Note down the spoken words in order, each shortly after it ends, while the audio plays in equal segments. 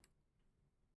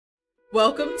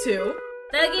Welcome to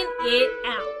Thugging It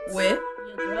Out with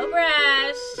your girl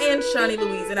Brash and Chani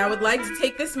Louise, and I would like to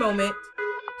take this moment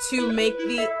to make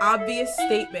the obvious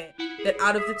statement that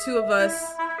out of the two of us,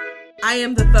 I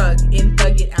am the thug in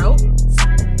Thug It Out.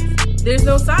 Side-eye. There's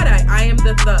no side eye. I am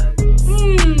the thug.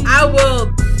 I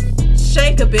will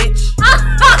shank a bitch.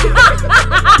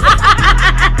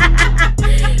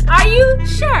 Are you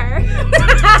sure?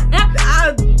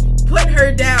 I'll put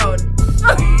her down.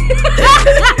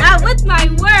 With my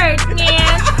words,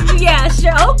 man. Yeah,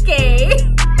 sure, okay.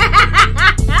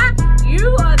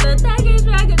 You are the thuggish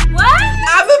ruggish. What?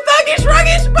 I'm the thuggish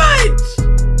ruggish bunch.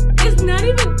 It's not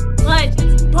even punch,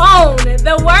 it's bone.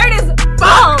 The word is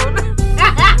bone.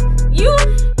 You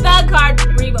thug card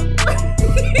Rebo.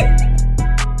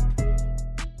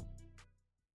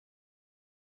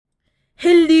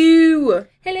 Hello.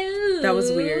 Hello. That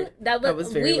was weird. That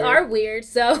was very we weird. are weird,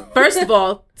 so. First of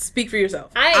all, speak for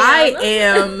yourself. I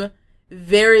am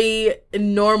very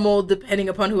normal depending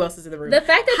upon who else is in the room. The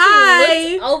fact that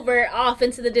you looked off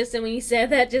into the distance when you said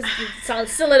that just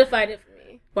solidified it for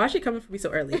me. Why is she coming for me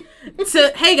so early?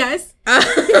 Hey guys.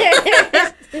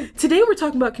 Today we're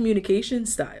talking about communication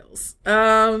styles.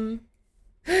 So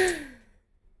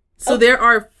there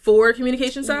are 4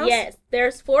 communication styles? Yes,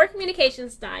 there's 4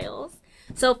 communication styles.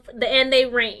 So and they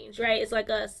range, right? It's like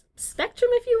a spectrum,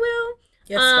 if you will.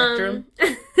 Yes, spectrum.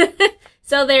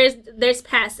 So there's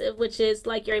passive, which is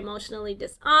like you're emotionally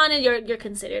dishonest. You're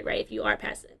considered, right, if you are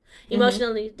passive.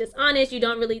 Emotionally dishonest, you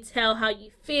don't really tell how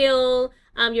you feel.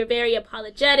 You're very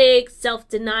apologetic,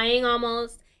 self-denying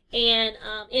almost, and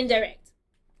indirect.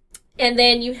 And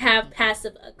then you have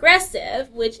passive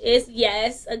aggressive, which is,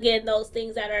 yes, again, those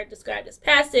things that are described as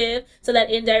passive. So that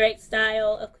indirect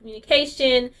style of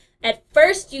communication. At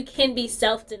first, you can be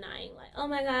self-denying, like, oh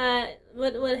my God,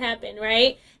 what happened,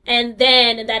 right? And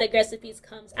then that aggressive piece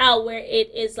comes out where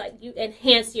it is like you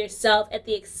enhance yourself at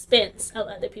the expense of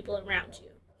other people around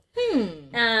you.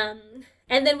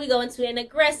 And then we go into an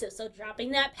aggressive, so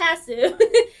dropping that passive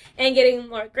and getting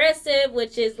more aggressive,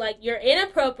 which is like you're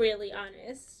inappropriately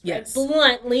honest, yes, right?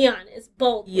 Bluntly honest,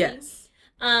 boldly. Yes.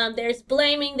 There's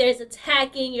blaming, there's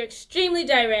attacking. You're extremely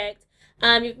direct.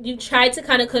 You try to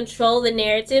kind of control the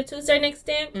narrative to a certain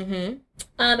extent. And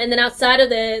then outside of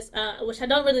this, which I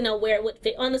don't really know where it would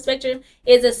fit on the spectrum,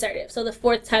 is assertive. So the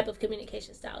 4th type of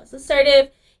communication style is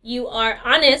assertive. You are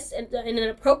honest in an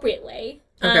appropriate way.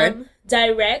 Okay.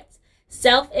 Direct.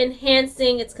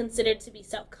 Self-enhancing. It's considered to be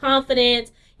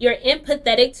self-confident. You're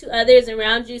empathetic to others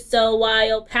around you. So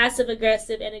while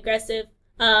passive-aggressive and aggressive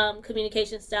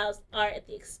communication styles are at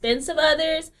the expense of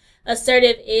others,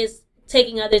 assertive is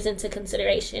taking others into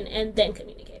consideration and then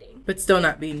communicating. But still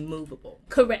not being movable.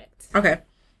 Correct. Okay.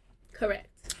 Correct.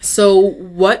 So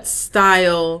what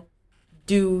style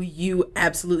do you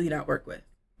absolutely not work with?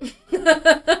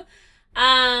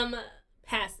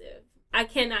 Passive. I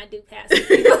cannot do passive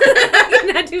people. I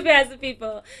cannot do passive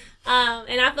people.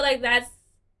 And I feel like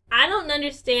I don't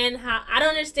understand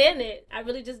it. I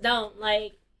really just don't.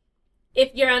 Like,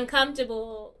 if you're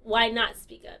uncomfortable, why not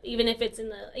speak up? Even if it's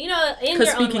in your own way.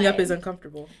 Because speaking up is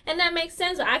uncomfortable. And that makes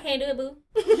sense, but I can't do it, boo.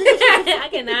 I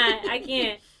cannot. I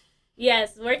can't.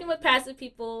 Yes, working with passive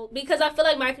people, because I feel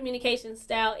like my communication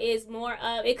style is more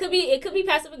of, it could be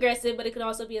passive aggressive, but it could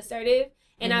also be assertive.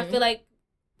 And I feel like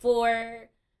for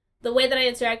the way that I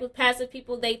interact with passive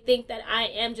people, they think that I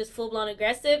am just full blown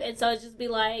aggressive, and so it's just be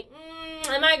like,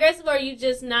 am I aggressive or are you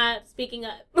just not speaking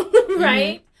up,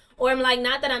 right? Or I'm like,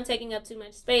 not that I'm taking up too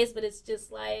much space, but it's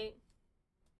just like,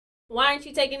 why aren't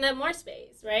you taking up more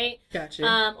space, right?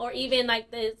 Gotcha. Or even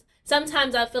like this.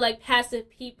 Sometimes I feel like passive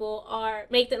people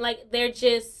they're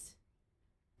just,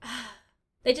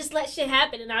 they just let shit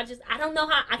happen, and I don't know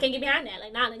how I can get behind that.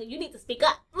 Like, nah, nigga, you need to speak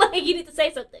up. Like, you need to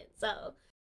say something. So,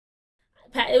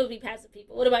 it would be passive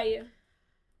people. What about you?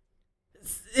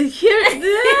 Here's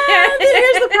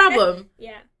the problem.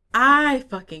 Yeah. I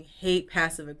fucking hate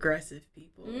passive aggressive people.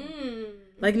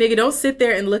 Like, nigga, don't sit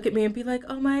there and look at me and be like,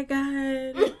 oh my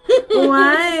God,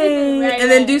 why? Right, and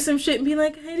then do some shit and be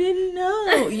like, I didn't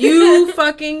know. You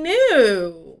fucking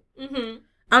knew.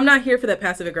 I'm not here for that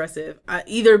passive aggressive.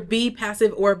 Either be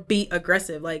passive or be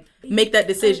aggressive. Like, make that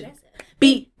decision.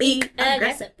 Be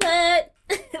aggressive. But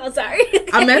I'm sorry.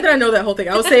 I'm mad that I know that whole thing.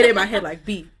 I was saying it in my head like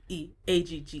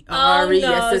BEAGGRESSIBE.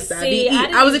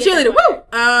 I was a cheerleader. Woo!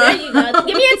 There you go.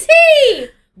 Give me a T.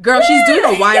 Girl, she's doing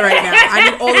a Y right now. I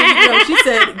need all of you to know. She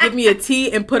said, give me a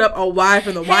T and put up a Y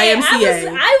from the YMCA.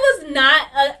 I was not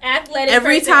an athletic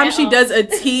Every person time at she all. does a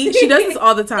T, she does this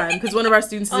all the time because one of our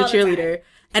students is All a cheerleader.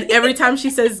 And every time she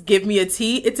says, give me a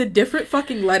T, it's a different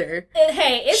fucking letter.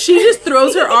 She just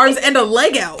throws her arms and a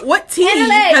leg out. What T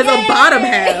has a bottom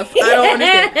half? I don't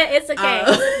understand. It's a K.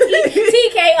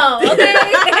 TKO. Okay.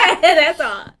 That's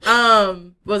all.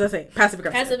 What was I saying? Passive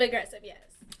aggressive. Passive aggressive, yes.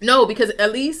 No, because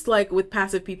at least like with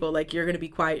passive people, like you're going to be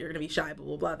quiet, you're going to be shy, blah,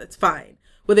 blah, blah. That's fine.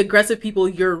 With aggressive people,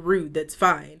 you're rude. That's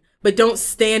fine. But don't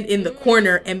stand in the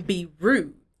corner and be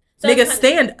rude. So nigga,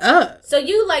 stand up. So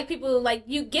you like people like,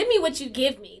 you give me what you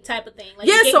give me type of thing. Like,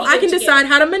 yeah, so I can decide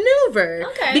how to maneuver.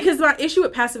 Okay. Because my issue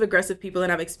with passive aggressive people,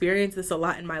 and I've experienced this a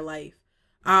lot in my life,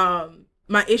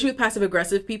 my issue with passive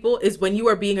aggressive people is when you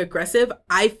are being aggressive,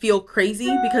 I feel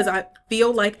crazy because I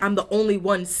feel like I'm the only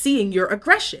one seeing your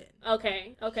aggression.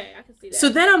 Okay, I can see that. So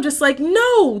then I'm just like,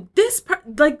 no,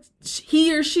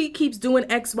 he or she keeps doing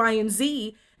X, Y, and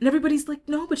Z. And everybody's like,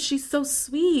 no, but she's so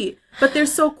sweet. But they're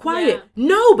so quiet. Yeah.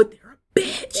 No, but they're a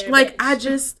bitch. I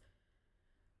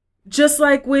just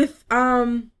like with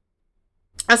a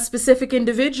specific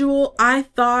individual, I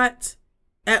thought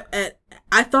I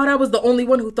was the only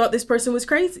one who thought this person was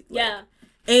crazy. Yeah.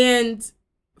 And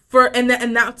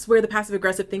that's where the passive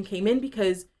aggressive thing came in,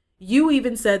 because you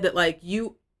even said that like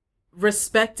you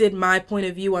respected my point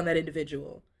of view on that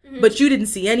individual, but you didn't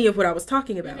see any of what I was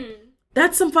talking about.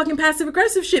 That's some fucking passive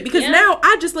aggressive shit, because now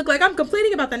I just look like I'm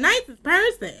complaining about the nicest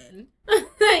person.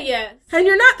 Yes. And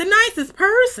you're not the nicest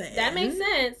person. That makes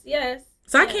sense. Yes.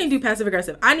 So I can't do passive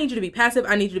aggressive. I need you to be passive.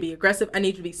 I need you to be aggressive. I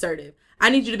need you to be assertive. I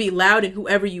need you to be loud in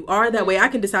whoever you are. That way I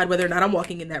can decide whether or not I'm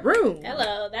walking in that room.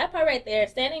 Hello. That part right there.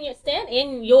 Stand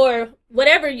in your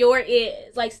whatever your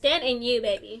is. Like, stand in you,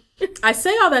 baby. I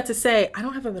say all that to say I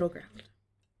don't have a middle ground.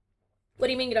 What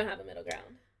do you mean you don't have a middle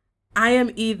ground? I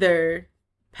am either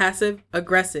passive,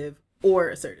 aggressive, or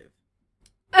assertive.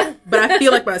 But I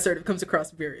feel like my assertive comes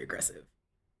across very aggressive.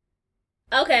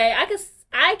 Okay, I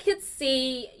could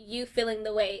see you feeling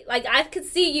the way, like I could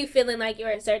see you feeling like your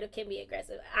assertive can be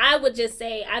aggressive. I would just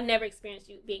say I've never experienced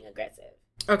you being aggressive.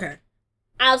 Okay.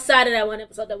 Outside of that one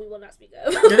episode that we will not speak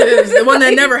of. The one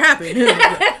that never happened.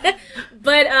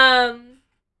 But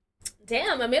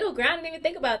damn, a middle ground. I didn't even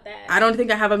think about that. I don't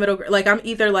think I have a middle ground. Like, I'm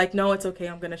either like, no, it's okay,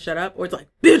 I'm gonna shut up, or it's like,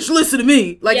 bitch, listen to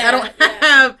me. Like, I don't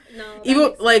have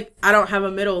even like I don't have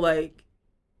a middle, like,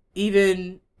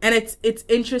 even. And it's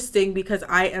interesting because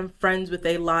I am friends with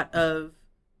a lot of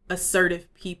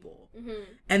assertive people.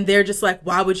 And they're just like,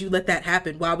 why would you let that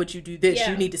happen? Why would you do this?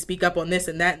 Yeah. You need to speak up on this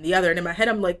and that and the other. And in my head,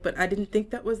 I'm like, but I didn't think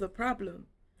that was the problem.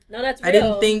 No, that's real. I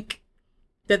didn't think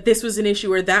that this was an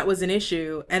issue or that was an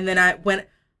issue. And then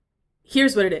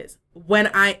here's what it is. When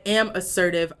I am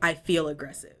assertive, I feel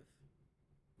aggressive.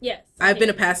 Yes. I've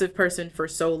been a passive person for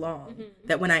so long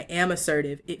that when I am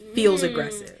assertive, it feels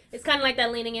aggressive. It's kind of like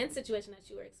that leaning in situation that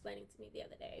you were explaining to me the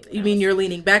other day. You mean your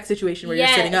leaning back situation where you're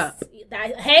sitting up?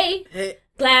 Hey,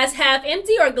 glass half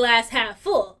empty or glass half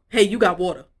full? Hey, you got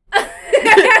water.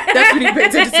 That's what you pay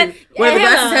attention to. Whether the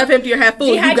glass is half empty or half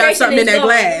full, you got something in that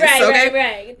glass.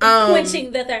 Right.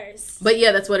 Quenching the thirst. But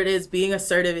yeah, that's what it is. Being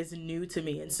assertive is new to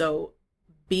me. And so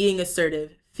being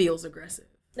assertive feels aggressive.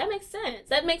 That makes sense.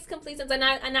 That makes complete sense. And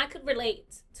I could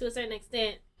relate to a certain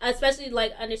extent, especially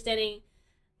like understanding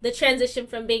the transition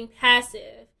from being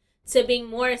passive to being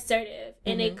more assertive.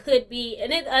 And it could be,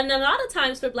 and a lot of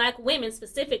times for Black women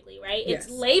specifically, right? Yes.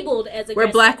 It's labeled as aggressive.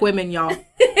 We're Black women, y'all.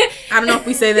 I don't know if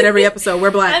we say that every episode.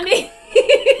 We're Black. I mean,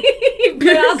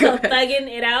 but also thugging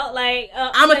it out. Like,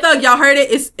 I'm a thug. Y'all heard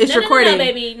it? It's recorded. No,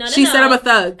 baby. No, she said I'm a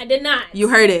thug. I did not. You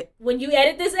heard it. When you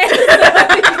edit this episode,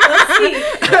 you'll see.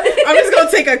 I'm just gonna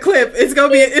take a clip. It's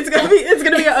gonna be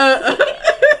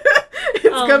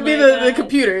the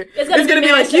computer. It's gonna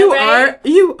be like,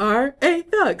 you are a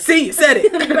thug. See, you said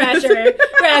it.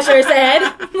 Brasher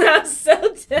said. I'm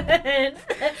so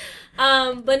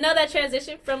done. But no, that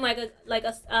transition from what am I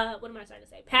trying to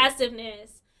say?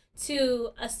 Passiveness to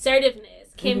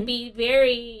assertiveness can be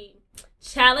very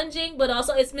challenging, but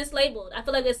also it's mislabeled. I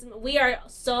feel like we are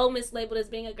so mislabeled as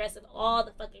being aggressive all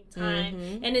the fucking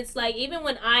time. And it's like, even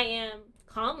when I am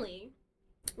calmly,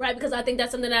 right, because I think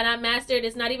that's something that I mastered.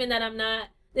 It's not even that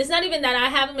I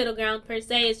have a middle ground per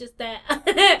se. It's just that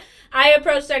I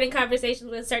approach certain conversations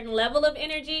with a certain level of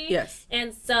energy. Yes.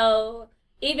 And so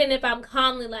even if I'm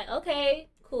calmly like, okay,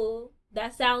 cool,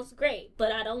 that sounds great,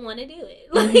 but I don't want to do it.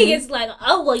 Like, it's like,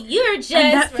 oh, well, you're just...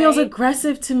 And that feels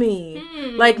aggressive to me.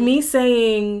 Like me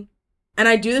saying, and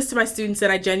I do this to my students,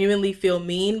 and I genuinely feel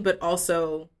mean, but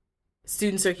also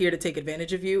students are here to take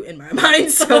advantage of you in my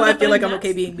mind. So I feel like I'm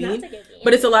okay being mean.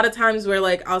 But it's a lot of times where,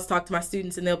 like, I'll talk to my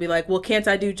students and they'll be like, well, can't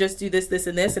I just do this, this,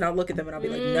 and this? And I'll look at them and I'll be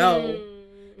like, no.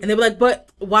 And they'll be like, but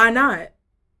why not?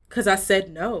 Because I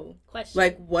said no. Question.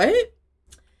 Like, what?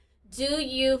 Do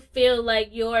you feel like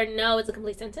your no is a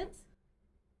complete sentence?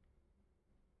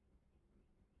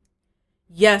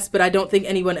 Yes, but I don't think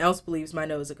anyone else believes my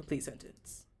no is a complete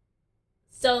sentence.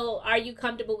 So, are you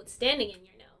comfortable with standing in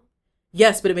your no?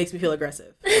 Yes, but it makes me feel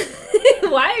aggressive.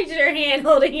 Why is your hand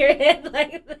holding your head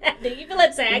like that? Do you feel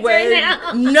attacked right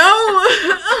now? No.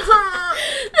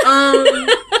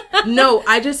 No,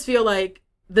 I just feel like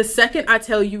the second I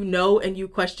tell you no and you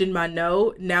question my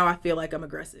no, now I feel like I'm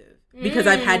aggressive because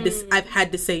I've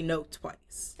had to say no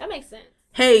twice. That makes sense.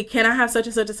 Hey, can I have such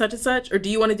and such and such and such? Or do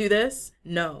you want to do this?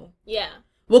 No. Yeah.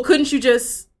 Well, couldn't you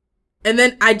just... And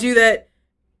then I do that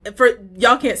for...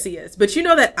 Y'all can't see us, but you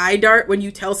know that eye dart when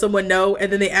you tell someone no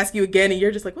and then they ask you again and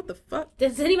you're just like, what the fuck?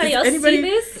 Does anybody else see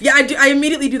this? Yeah, I do. I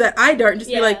immediately do that eye dart and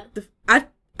just be like,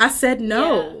 I said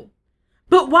no. Yeah.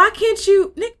 But why can't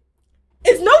you... Nick,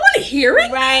 is no one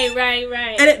hearing? Right.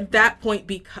 And at that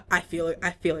point, I feel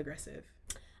aggressive.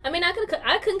 I mean, I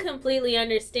can completely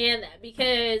understand that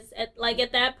because at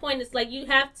that point, it's like you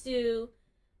have to.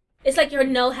 It's like your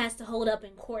no has to hold up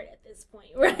in court at this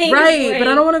point, right? Right, but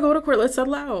I don't want to go to court. Let's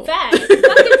settle out. Facts,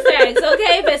 fucking facts,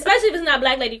 okay? But especially if it's not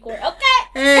Black Lady Court, okay?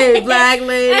 Hey, Black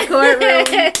Lady Courtroom.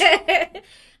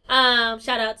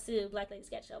 Shout out to Black Lady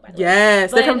Sketch Show, by the way.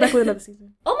 Yes, they're coming back with another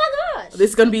season. Oh my gosh,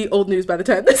 this is gonna be old news by the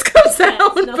time this comes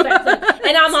out. No facts.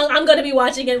 And I'm gonna be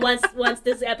watching it once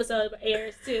this episode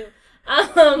airs too.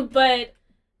 But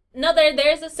no,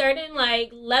 there's a certain like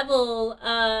level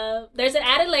of there's an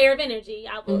added layer of energy,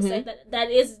 I will say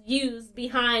that is used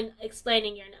behind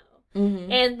explaining your no.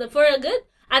 And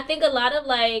I think a lot of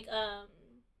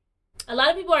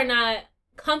people are not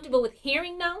comfortable with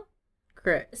hearing no.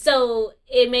 Correct. So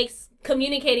it makes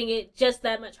communicating it just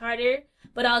that much harder.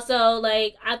 But also,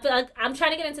 like, I feel like I'm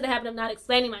trying to get into the habit of not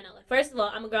explaining my no. Like, first of all,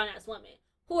 I'm a grown-ass woman.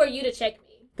 Who are you to check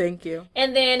me? Thank you.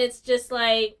 And then it's just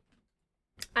like,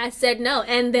 I said no,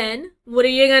 and then what are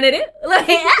you gonna do? Like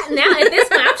now at this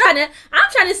point,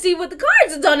 I'm trying to see what the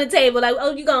cards is on the table. Like,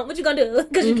 what you gonna do?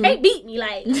 Because you can't beat me.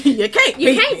 Like you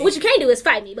can't. What you can't do is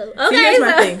fight me, boo. Okay. See, here's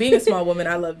my thing. Being a small woman,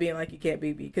 I love being like you can't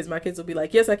beat me because my kids will be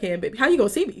like, yes, I can, baby. How you gonna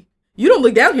see me? You don't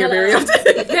look down here very often.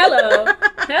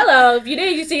 Hello. If you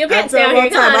did, you see your pants down here.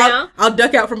 Come on now. I'll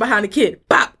duck out from behind a kid.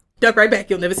 Bop. Duck right back.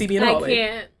 You'll never see me in the hallway. I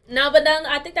can't. No, but then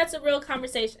I think that's a real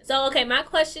conversation. So, okay, my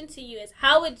question to you is,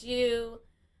 how would you,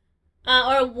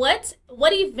 or what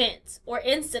event or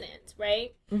incident,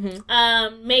 right,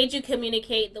 made you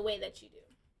communicate the way that you do?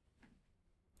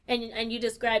 And you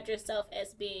described yourself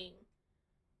as being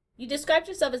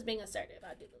assertive,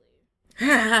 I do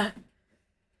believe.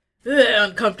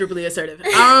 Uncomfortably assertive.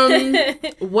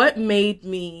 What made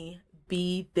me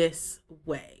be this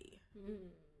way?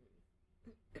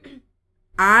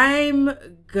 I'm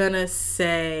gonna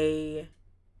say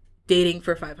dating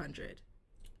for 500.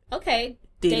 Okay.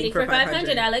 Dating for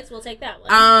 500, Alex. We'll take that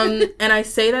one. And I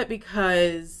say that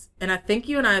because, and I think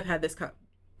you and I have had this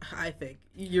I think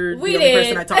you're the only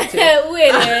person I talk to. We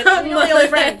did. I'm your only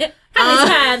friend. How many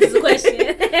times is the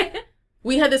question?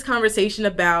 We had this conversation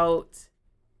about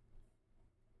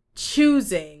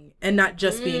choosing and not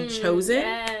just being chosen.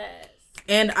 Yes.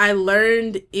 And I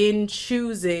learned in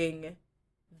choosing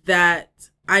that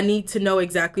I need to know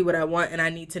exactly what I want and I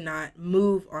need to not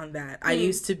move on that. I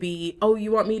used to be, oh,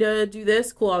 you want me to do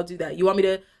this? Cool, I'll do that. You want me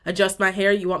to adjust my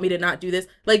hair? You want me to not do this?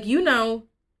 Like,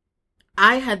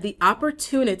 I had the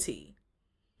opportunity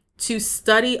to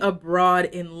study abroad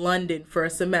in London for a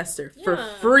semester for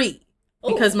free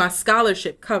because my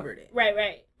scholarship covered it.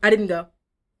 Right. I didn't go.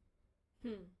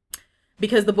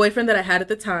 Because the boyfriend that I had at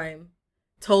the time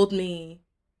told me,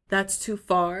 that's too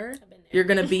far. You're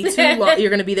going to be too long. You're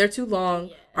going to be there too long.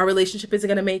 Yeah. Our relationship isn't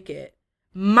going to make it.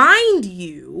 Mind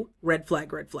you, red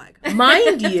flag.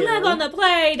 Mind you. Flag on the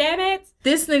play, damn it.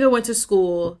 This nigga went to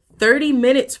school 30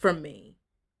 minutes from me,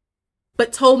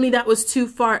 but told me that was too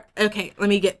far. Okay, let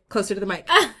me get closer to the mic.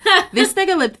 This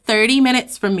nigga lived 30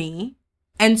 minutes from me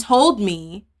and told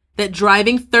me that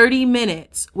driving 30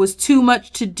 minutes was too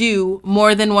much to do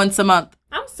more than once a month.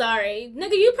 I'm sorry.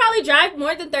 Nigga, you probably drive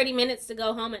more than 30 minutes to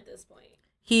go home at this point.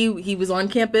 He was on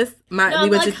campus.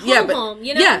 Home,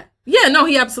 you know? Yeah, no,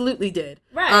 he absolutely did.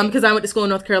 Right. Because I went to school in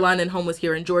North Carolina and home was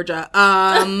here in Georgia.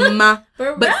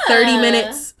 But 30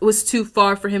 minutes was too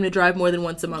far for him to drive more than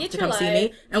once a month to come see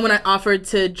me. And when I offered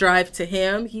to drive to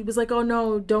him, he was like, oh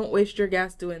no, don't waste your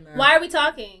gas doing that. Why are we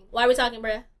talking,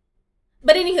 bruh?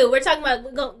 But anywho, we're talking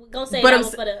about, gonna say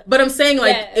but I'm saying,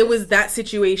 like, it was that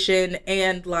situation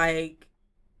and, like,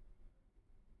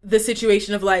 the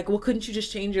situation of, like, well, couldn't you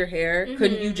just change your hair?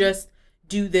 Couldn't you just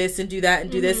do this and do that and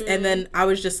do this? And then I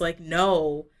was just like,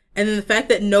 no. And then the fact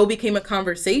that no became a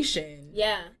conversation.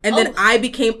 Yeah. And then I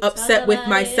became upset with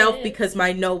myself because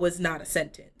my no was not a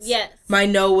sentence. Yes. My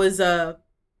no was a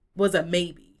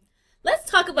maybe. Let's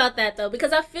talk about that, though,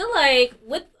 because I feel like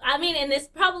and it's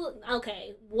probably,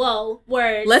 okay, whoa,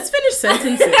 words. Let's finish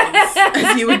sentences,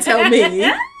 as you would tell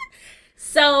me.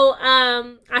 So,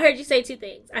 I heard you say two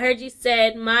things. I heard you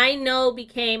said, my no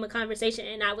became a conversation,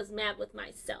 and I was mad with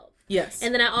myself. Yes.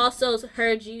 And then I also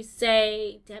heard you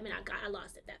say, damn it, I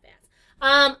lost it that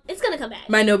fast. It's going to come back.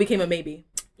 My no became a maybe.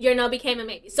 Your no became a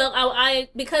maybe. So,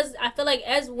 because I feel like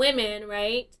as women,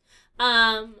 right,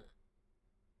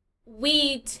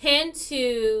 we tend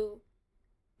to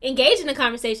engage in a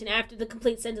conversation after the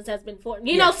complete sentence has been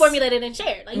formulated and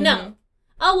shared. Like, no.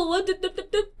 Oh, well, what?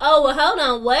 Oh, well, hold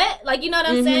on. What? Like, you know what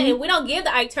I'm saying? And we don't give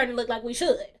the Ike Turner look like we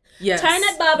should. Yes. Turn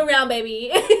that bob around,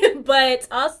 baby. But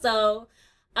also,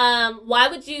 why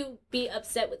would you be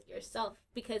upset with yourself?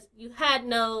 Because you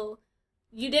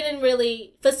didn't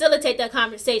really facilitate that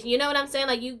conversation. You know what I'm saying?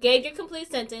 Like, you gave your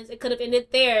complete sentence. It could have ended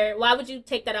there. Why would you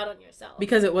take that out on yourself?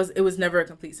 Because it was never a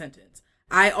complete sentence.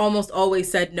 I almost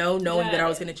always said no, knowing that I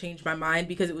was going to change my mind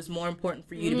because it was more important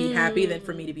for you to be happy than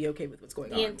for me to be okay with what's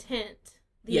going on.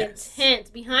 The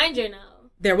intent behind your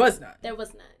no. There was none.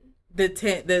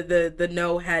 The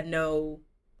no had no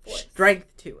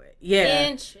strength to it. Yeah.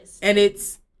 Interesting. And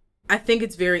I think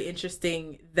it's very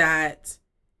interesting that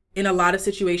in a lot of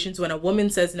situations when a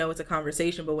woman says no, it's a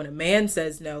conversation, but when a man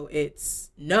says no, it's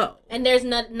no. And there's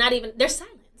there's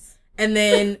silence. And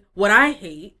then what I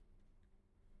hate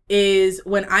is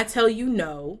when I tell you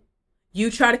no, you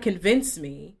try to convince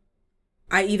me,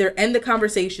 I either end the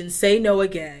conversation, say no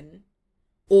again,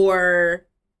 or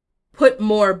put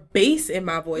more bass in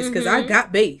my voice, because I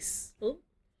got bass. Ooh.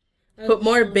 Put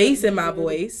more bass in my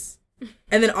voice,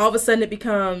 and then all of a sudden it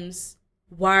becomes,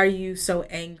 why are you so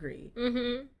angry?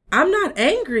 Mm-hmm. I'm not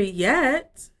angry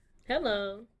yet.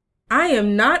 Hello. I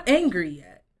am not angry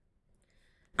yet.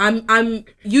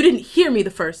 You didn't hear me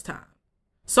the first time.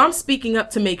 So I'm speaking up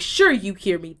to make sure you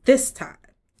hear me this time.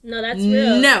 No, that's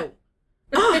real. No.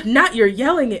 Not you're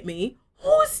yelling at me.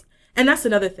 And that's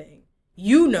another thing.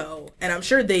 You know, and I'm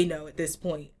sure they know at this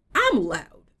point, I'm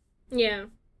loud. Yeah.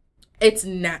 It's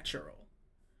natural.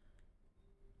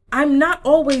 I'm not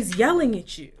always yelling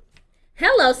at you.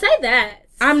 Hello, say that.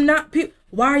 I'm not...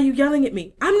 Why are you yelling at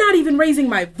me? I'm not even raising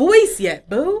my voice yet,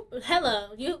 boo. Hello.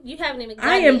 You haven't even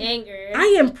gotten anger.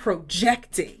 I am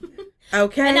projecting.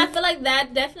 Okay? And I feel like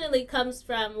that definitely comes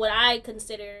from what I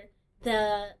consider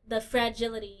the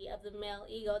fragility of the male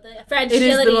ego. The fragility. It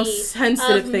is the most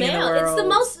sensitive thing in the world. It's the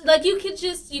most, like, you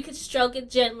could stroke it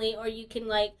gently, or you can,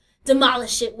 like,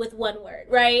 demolish it with one word,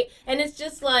 right? And it's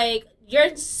just like,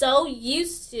 you're so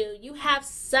used to, you have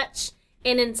such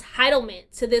an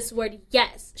entitlement to this word,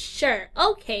 yes, sure,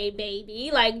 okay, baby.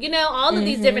 Like, you know, all of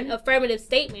these different affirmative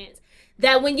statements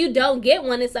that when you don't get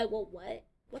one, it's like, well, what?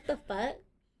 What the fuck?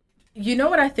 You know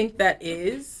what I think that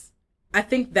is? I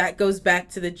think that goes back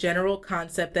to the general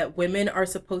concept that women are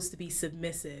supposed to be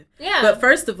submissive. Yeah. But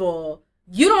first of all,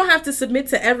 you don't have to submit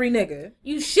to every nigga.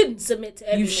 You shouldn't submit to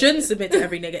every nigga. You shouldn't submit to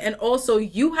every nigga. And also,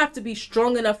 you have to be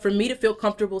strong enough for me to feel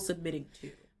comfortable submitting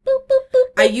to. Boop, boop, boop,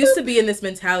 I used to be in this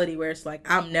mentality where it's like,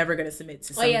 I'm never going to submit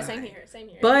to somebody. Oh, yeah, same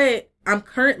here. But I'm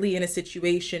currently in a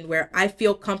situation where I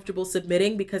feel comfortable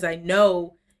submitting because I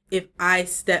know if I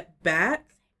step back,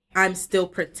 I'm still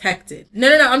protected. No,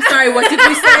 I'm sorry. What did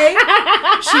you say?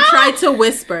 She tried to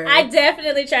whisper. I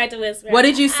definitely tried to whisper. What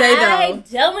did you say, though? I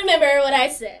don't remember what I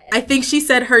said. I think she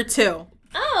said her too.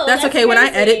 Oh, that's okay. Crazy. When I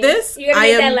edit this, you're gonna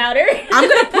make that louder? I'm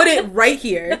going to put it right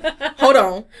here. Hold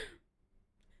on.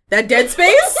 That dead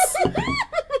space?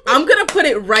 I'm going to put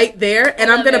it right there, and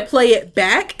I'm going to play it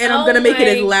back, and I'm going to make it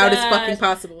as loud as fucking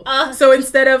possible. So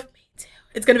instead of...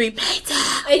 It's going to be me too.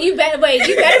 And you better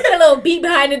put a little beat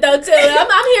behind it though too.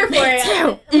 I'm here for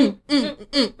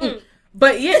it.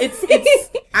 But yeah, it's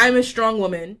I'm a strong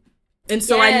woman. And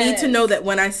so I need to know that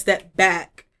when I step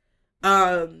back,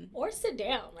 or sit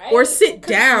down, right? Or sit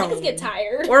down. Niggas get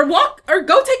tired. Or walk or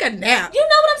go take a nap. You know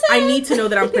what I'm saying? I need to know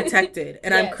that I'm protected.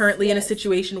 And I'm currently in a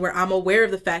situation where I'm aware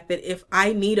of the fact that if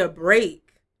I need a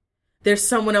break, there's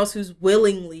someone else who's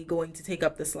willingly going to take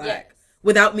up the slack. Yes.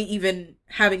 Without me even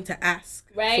having to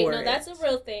ask for it. That's a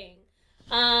real thing.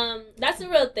 That's a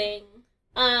real thing.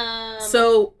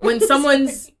 So when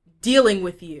someone's dealing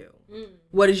with you,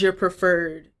 what is your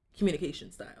preferred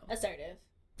communication style? Assertive.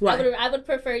 Why? I would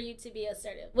prefer you to be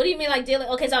assertive. What do you mean, like, dealing?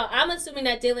 Okay, so I'm assuming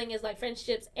that dealing is like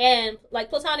friendships and like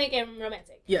platonic and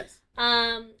romantic. Yes.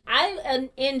 I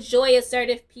enjoy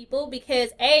assertive people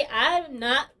because I'm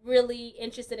not really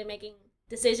interested in making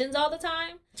decisions all the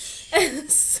time.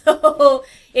 So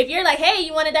if you're like, hey,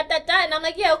 you wanted that, and I'm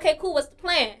like, yeah, okay, cool, what's the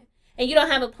plan? And you don't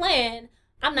have a plan,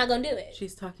 I'm not gonna do it.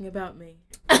 She's talking about me.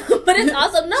 But it's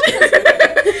also no,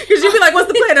 because you'd be like, what's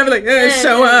the plan? I'd be like,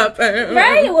 show up.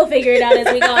 Right? We'll figure it out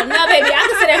as we go. No, baby, I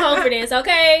can sit at home for this,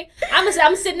 okay?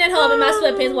 I'm sitting at home in my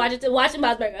sweatpants watching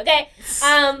Bob's Burger, okay?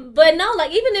 But no,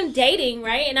 like even in dating,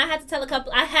 right? And I had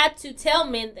to tell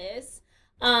men this,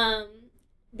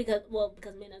 because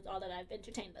men is all that I've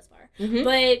entertained thus far. Mm-hmm.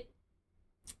 But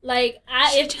like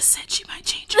she just said she might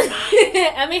change her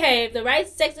mind. I mean, hey, if the right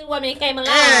sexy woman came along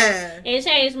and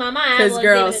changed my mind, because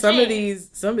girl, some of these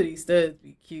studs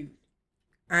be cute.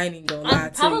 I ain't even gonna lie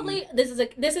to probably, you. This is a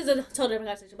total different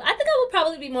conversation, but I think I would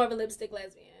probably be more of a lipstick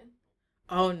lesbian.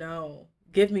 Oh no.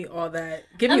 Give me all that.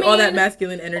 All that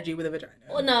masculine energy with a vagina.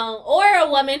 Well, no. Or a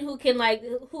woman who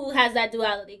has that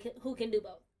duality, who can do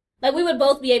both. Like, we would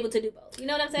both be able to do both. You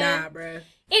know what I'm saying? Nah, bruh.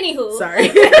 Anywho. Sorry.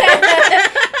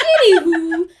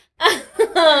 Anywho.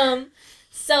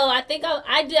 So I think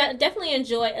I definitely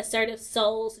enjoy assertive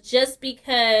souls just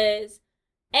because,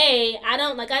 I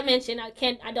don't, like I mentioned, I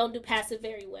don't do passive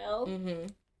very well. Mm-hmm.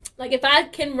 Like, if I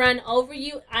can run over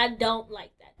you, I don't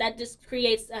like that. That just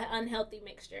creates an unhealthy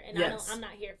mixture, and I'm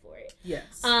not here for it.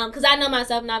 Yes. Because I know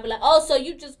myself, and I'll be like, oh, so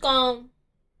you just gonna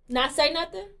not say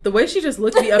nothing? The way she just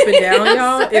looked me up and down,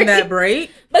 y'all, in that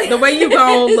break, the way you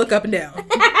gonna look up and down.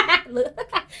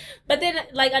 But then,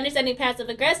 like, understanding passive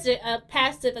aggression,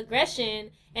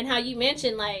 and how you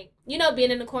mentioned, like, being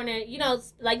in the corner,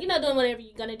 doing whatever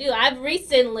you're gonna do. I've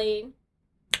recently,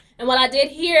 and while I did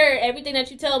hear everything that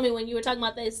you told me when you were talking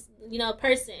about this,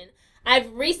 person,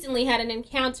 I've recently had an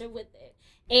encounter with it.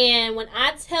 And when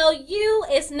I tell you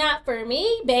it's not for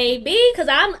me, baby, because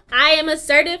I am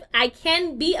assertive, I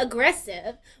can be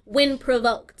aggressive when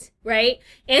provoked, right?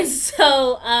 And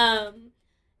so,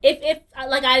 if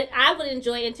like I would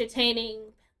enjoy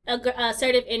entertaining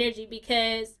assertive energy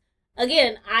because,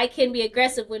 again, I can be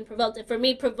aggressive when provoked. And for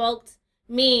me, provoked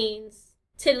means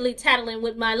tiddly-tattling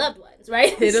with my loved ones,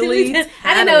 right? Tiddly-tattling.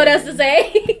 I didn't know what else to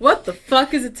say. What the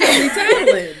fuck is a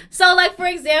tiddly-tattling? So, like, for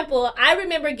example, I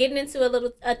remember getting into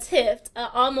a tiff,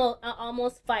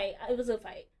 almost fight. It was a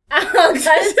fight. A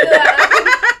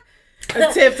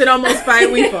tiff and almost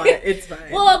fight. We fought. It's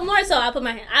fine. Well, more so,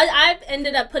 I've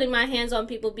ended up putting my hands on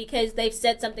people because they've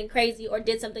said something crazy or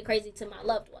did something crazy to my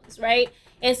loved ones, right?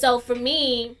 And so, for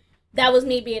me, that was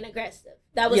me being aggressive.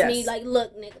 That was me, like,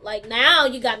 look, nigga, like, now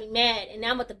you got me mad, and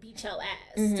now I'm about to beat your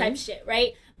ass, type shit,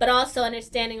 right? But also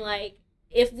understanding, like,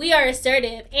 if we are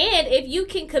assertive, and if you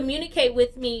can communicate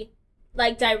with me,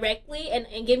 like, directly,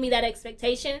 and give me that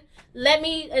expectation, let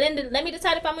me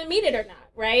decide if I'm gonna meet it or not,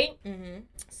 right? Mm-hmm.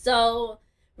 So,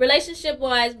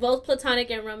 relationship-wise, both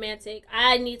platonic and romantic,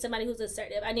 I need somebody who's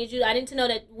assertive. I need to know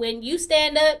that when you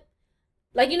stand up,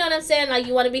 like, you know what I'm saying? Like,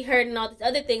 you want to be heard and all these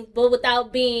other things, but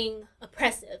without being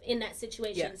oppressive in that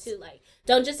situation, too. Like,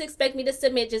 don't just expect me to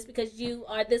submit just because you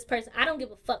are this person. I don't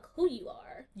give a fuck who you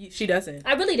are. She doesn't.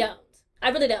 I really don't.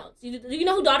 Do you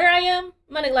know who daughter I am?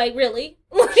 I'm like, really?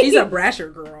 She's a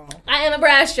Brasher girl. I am a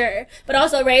Brasher, but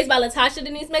also raised by Latasha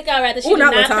Denise McElrath. Oh,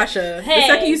 not Latasha. Hey. The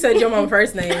second you said your mom's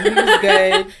first name, he was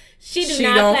good. She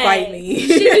don't fight me.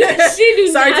 She do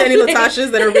Sorry not to any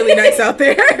Latashas that are really nice out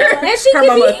there. Her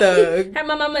mama a thug. Her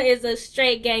mama is a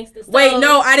straight gangster. So. Wait,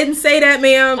 no, I didn't say that,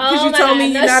 ma'am. Because you told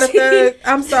me you're not a thug.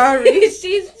 I'm sorry.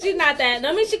 She's not that.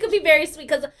 I mean, she could be very sweet.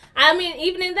 Because, I mean,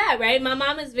 even in that, right? My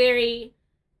mom is very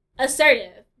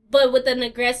assertive, but with an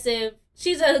aggressive.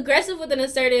 She's aggressive with an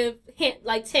assertive hint,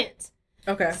 like tint.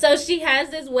 Okay. So she has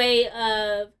this way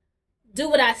of do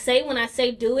what I say when I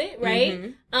say do it, right?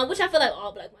 Mm-hmm. Which I feel like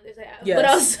all black mothers have. Yes. But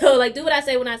also, like, do what I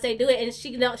say when I say do it. And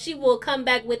she will come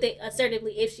back with it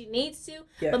assertively if she needs to.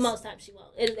 Yes. But most times she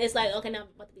won't. It's like, okay, now I'm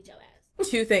about to beat your ass.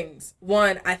 Two things.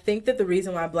 One, I think that the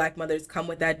reason why black mothers come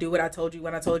with that do what I told you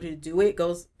when I told you to do it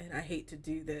goes, and I hate to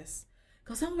do this,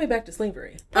 goes all the way back to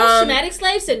slavery. Post-traumatic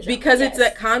slave syndrome. Because it's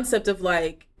that concept of,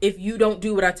 like, if you don't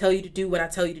do what I tell you to do when I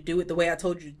tell you to do it the way I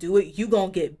told you to do it, you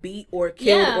gonna get beat or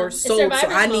killed or sold. So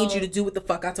I need you to do what the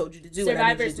fuck I told you to do, and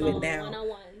I need you to do it now.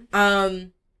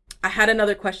 101. I had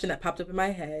another question that popped up in my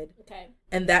head. Okay.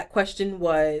 And that question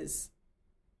was,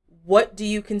 what do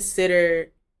you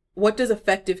consider, what does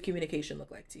effective communication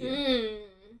look like to you?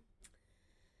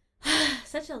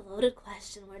 Such a loaded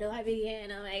question. Where do I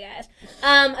begin? Oh my gosh.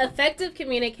 Effective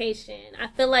communication. I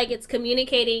feel like it's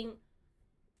communicating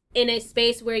in a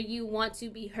space where you want to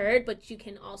be heard, but you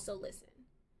can also listen.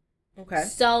 Okay.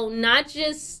 So not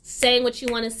just saying what you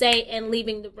want to say and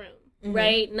leaving the room,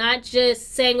 right? Not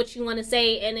just saying what you want to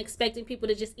say and expecting people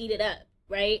to just eat it up,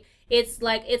 right? It's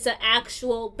like, it's an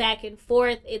actual back and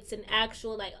forth. It's an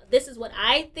actual, like, this is what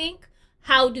I think.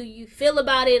 How do you feel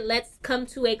about it? Let's come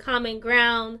to a common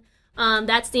ground.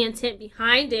 That's the intent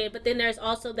behind it. But then there's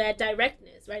also that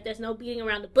directness, right? There's no beating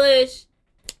around the bush.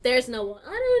 There's no, I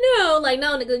don't know. Like,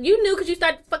 no, nigga, you knew because you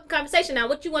started the fucking conversation. Now,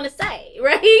 what you want to say,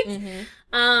 right?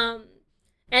 Mm-hmm.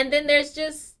 And then there's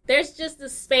just the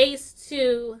space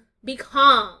to be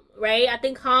calm, right? I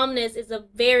think calmness is a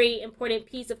very important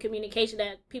piece of communication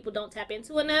that people don't tap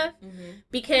into enough. Mm-hmm.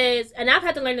 Because, and I've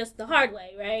had to learn this the hard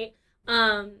way, right?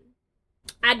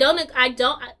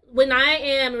 When I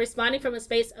am responding from a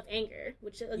space of anger,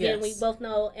 which again, we both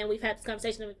know, and we've had this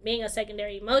conversation of it being a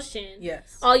secondary emotion.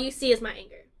 Yes. All you see is my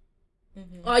anger.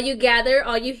 Mm-hmm. All you gather,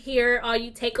 all you hear, all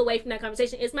you take away from that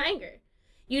conversation is my anger.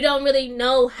 You don't really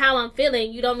know how I'm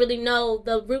feeling. You don't really know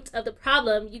the root of the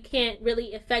problem. You can't really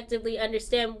effectively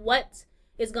understand what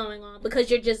is going on because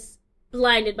you're just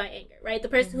blinded by anger, right? The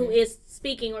person who is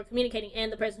speaking or communicating and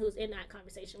the person who's in that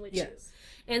conversation with you.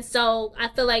 And so I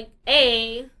feel like,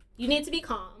 you need to be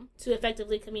calm to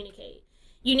effectively communicate.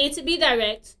 You need to be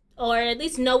direct or at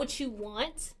least know what you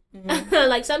want. Mm-hmm.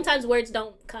 Like sometimes words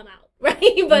don't come out,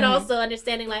 right? But also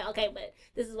understanding like, okay, but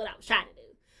this is what I was trying to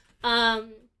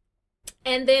do.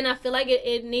 And then I feel like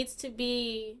it needs to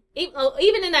be,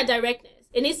 even in that directness,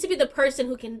 it needs to be the person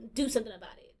who can do something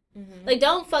about it. Mm-hmm. Like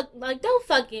don't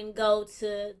fucking go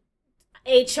to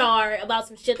HR about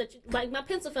some shit that you, like my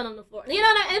pencil fell on the floor. You know,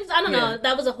 I don't know.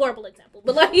 That was a horrible example,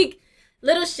 but like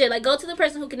little shit. Like go to the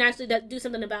person who can actually do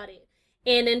something about it,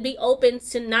 and then be open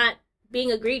to not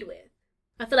being agreed with.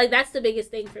 I feel like that's the biggest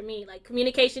thing for me. Like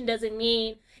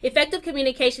effective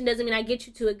communication doesn't mean I get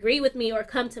you to agree with me or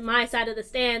come to my side of the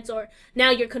stance or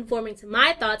now you're conforming to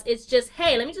my thoughts. It's just,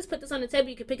 hey, let me just put this on the table.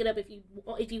 You can pick it up if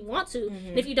you want to. Mm-hmm.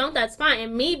 And if you don't, that's fine.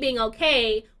 And me being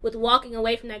okay with walking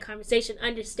away from that conversation,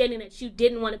 understanding that you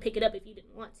didn't want to pick it up if you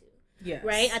didn't want to. Yes.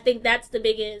 Right? I think that's the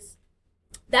biggest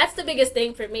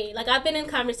thing for me. Like I've been in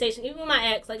conversation, even with my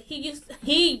ex, like he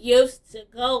used to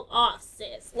go off,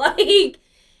 sis. Like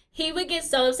he would get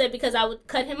so upset because I would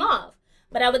cut him off.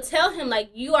 But I would tell him, like,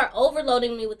 you are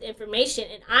overloading me with information,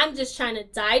 and I'm just trying to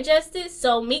digest it,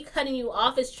 so me cutting you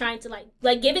off is trying to,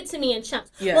 like give it to me in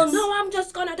chunks. Yes. Well, no, I'm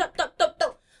just gonna,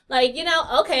 like, you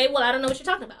know, okay, well, I don't know what you're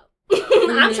talking about.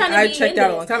 I'm trying to I checked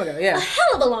out a long time ago, yeah. A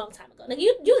hell of a long time ago. Like,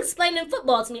 you explained in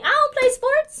football to me. I don't play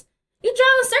sports. You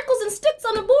drawing circles and sticks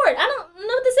on the board. I don't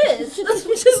know what this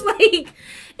is. Just like,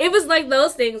 it was like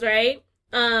those things, right?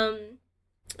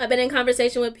 I've been in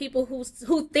conversation with people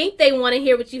who think they want to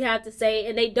hear what you have to say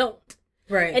and they don't.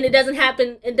 Right. And it doesn't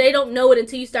happen and they don't know it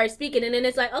until you start speaking. And then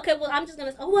it's like, okay, well, I'm just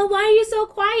going to, why are you so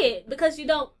quiet? Because you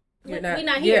don't, we're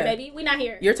not here, baby. We're not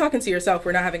here. You're talking to yourself.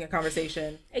 We're not having a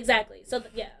conversation. Exactly. So,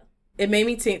 yeah. It made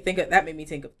me think of, that made me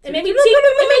think of. It made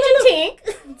you think.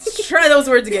 Try those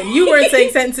words again. You weren't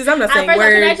saying sentences. I'm not saying words.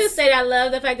 Can I just say that I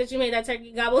love the fact that you made that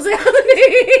turkey gobble sound?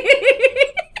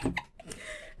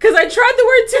 Because I tried the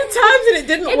word 2 times and it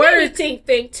didn't work. Made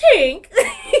me tink.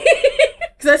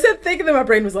 Because I said think and then my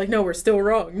brain was like, no, we're still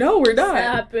wrong. No, we're not.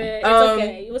 Stop it. It's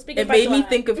okay. You were speaking. It made me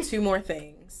think of 2 more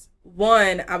things.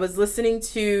 One, I was listening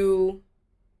to.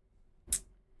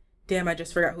 Damn, I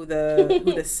just forgot who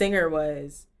the singer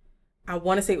was. I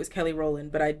want to say it was Kelly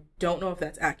Rowland, but I don't know if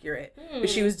that's accurate. But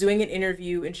she was doing an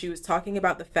interview and she was talking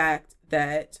about the fact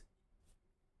that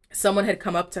someone had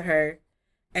come up to her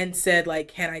and said, like,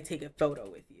 can I take a photo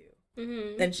with you?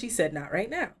 Mm-hmm. And she said, not right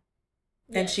now.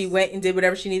 Yes. And she went and did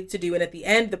whatever she needed to do. And at the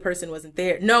end, the person wasn't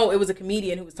there. No, it was a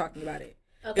comedian who was talking about it.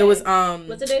 Okay. It was,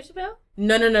 Was it Dave Chappelle?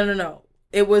 No.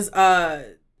 It was,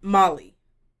 Molly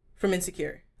from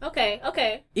Insecure.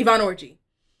 Okay. Yvonne Orji.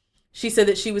 She said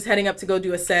that she was heading up to go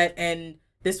do a set and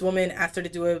this woman asked her to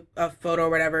do a photo or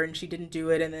whatever and she didn't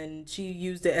do it. And then she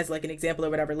used it as like an example or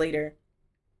whatever later.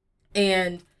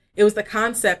 And it was the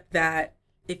concept that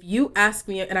if you ask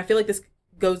me, and I feel like this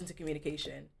goes into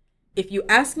communication, if you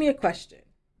ask me a question,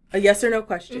 a yes or no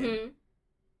question,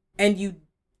 and you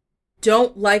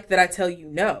don't like that I tell you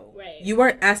no, right. You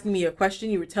weren't asking me a question,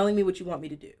 you were telling me what you want me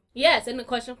to do. Yes, in the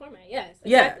question format, yes,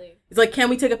 exactly. Yeah. It's like, can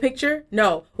we take a picture?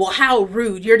 No. Well, how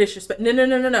rude, you're disrespectful.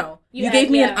 No. You gave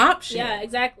me an option. Yeah,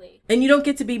 exactly. And you don't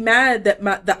get to be mad that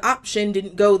the option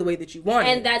didn't go the way that you wanted.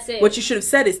 And that's it. What you should have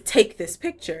said is take this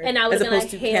picture. And I was like,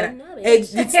 hell no, it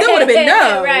still would have been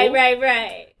no.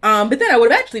 Right. But then I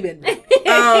would have actually been no.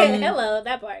 Hello,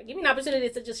 that part. Give me an opportunity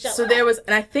to just shut up. So there was,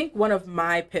 and I think one of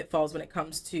my pitfalls when it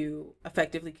comes to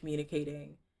effectively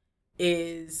communicating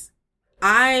is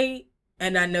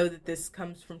and I know that this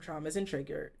comes from traumas and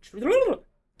trigger.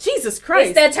 Jesus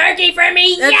Christ. It's the turkey for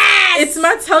me. Yes. It's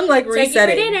my tongue like turkey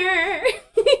resetting. For dinner.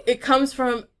 It comes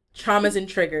from traumas and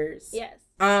triggers. Yes.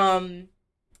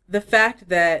 the fact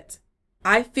that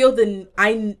I feel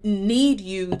I need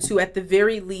you to, at the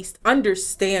very least,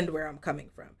 understand where I'm coming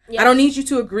from. Yes. I don't need you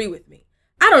to agree with me.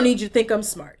 I don't need you to think I'm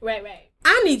smart. Right, right.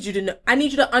 I need you to know. I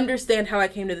need you to understand how I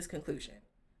came to this conclusion.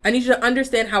 I need you to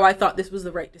understand how I thought this was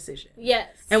the right decision. Yes.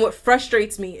 And what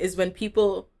frustrates me is when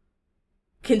people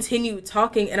continue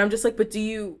talking, and I'm just like, but do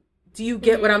you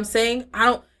get what I'm saying?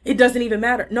 It doesn't even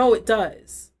matter. No, it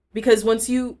does. Because once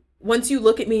you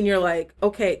look at me and you're like,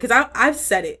 okay, because I've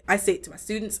said it. I say it to my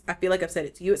students. I feel like I've said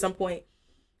it to you at some point.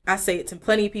 I say it to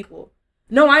plenty of people.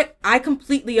 No, I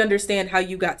completely understand how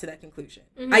you got to that conclusion.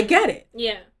 Mm-hmm. I get it.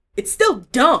 Yeah. It's still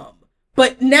dumb.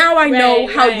 But now I know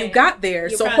how you got there.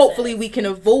 So hopefully we can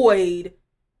avoid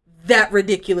that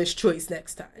ridiculous choice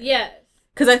next time. Yes.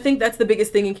 Because I think that's the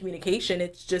biggest thing in communication.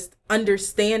 It's just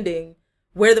understanding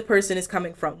where the person is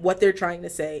coming from, what they're trying to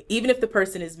say. Even if the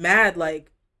person is mad,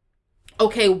 like,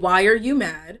 okay, why are you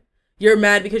mad? You're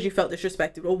mad because you felt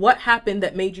disrespected. Well, what happened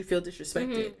that made you feel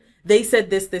disrespected? Mm-hmm. They said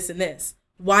this, this, and this.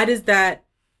 Why does that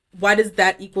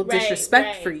equal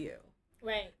disrespect for you?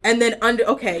 Right. And then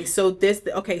so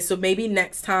maybe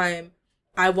next time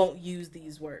I won't use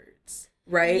these words.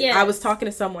 Right? Yes. I was talking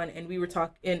to someone and we were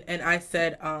talking and I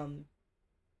said,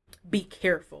 be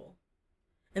careful.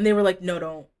 And they were like,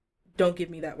 no, don't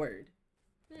give me that word.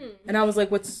 And I was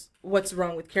like, what's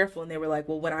wrong with careful? And they were like,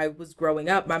 well, when I was growing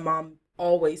up, my mom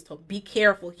always told me, be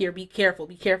careful here, be careful,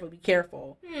 be careful, be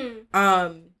careful.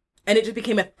 And it just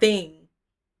became a thing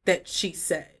that she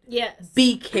said. Yes.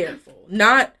 Be careful.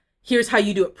 Not here's how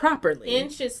you do it properly.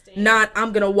 Interesting. Not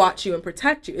I'm going to watch you and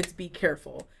protect you. It's be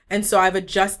careful. And so I've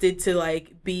adjusted to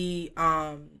like be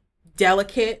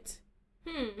delicate.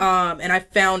 And I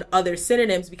found other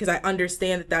synonyms because I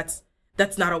understand that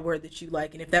that's not a word that you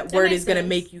like. And if that word is going to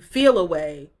make you feel a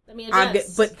way,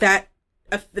 but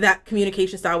that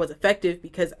communication style was effective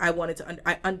because I wanted to,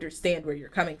 I understand where you're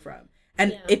coming from.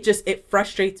 And it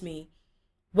frustrates me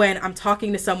when I'm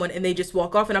talking to someone and they just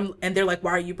walk off and they're like,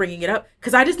 why are you bringing it up?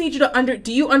 Because I just need you to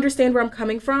do you understand where I'm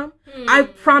coming from? I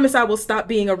promise I will stop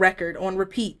being a record on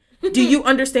repeat. Do you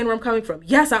understand where I'm coming from?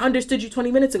 Yes, I understood you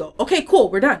 20 minutes ago. Okay,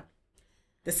 cool. We're done.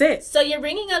 That's it. So you're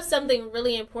bringing up something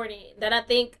really important that I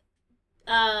think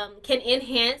can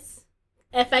enhance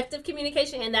effective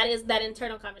communication, and that is that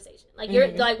internal conversation. Like you're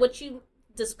like what you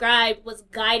described was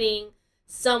guiding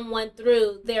someone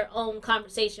through their own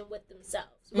conversation with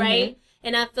themselves, right?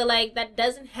 And I feel like that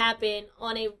doesn't happen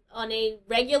on a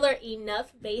regular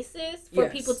enough basis for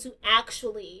people to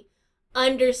actually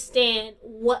understand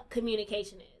what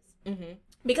communication is.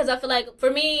 Because I feel like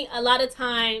for me, a lot of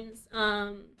times,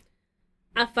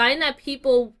 I find that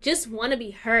people just want to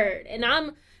be heard, and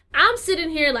I'm sitting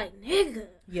here like, nigga,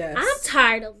 yes, I'm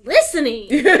tired of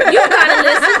listening. You gotta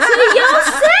listen to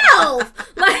yourself,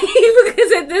 like,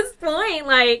 because at this point,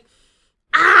 like,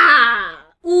 I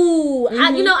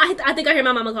think I hear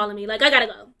my mama calling me, like, I gotta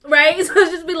go, right? So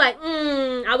it's just be like,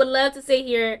 I would love to sit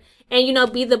here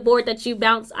and be the board that you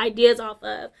bounce ideas off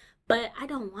of, but I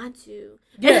don't want to.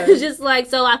 Yeah. It's just like,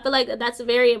 so I feel like that's a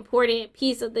very important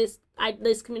piece of this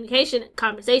communication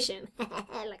conversation. Like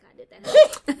I did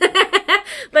that.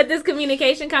 But this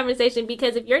communication conversation,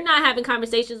 because if you're not having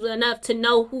conversations with enough to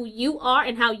know who you are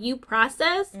and how you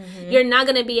process, you're not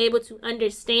going to be able to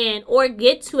understand or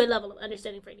get to a level of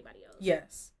understanding for anybody else.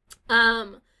 Yes.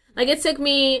 Like it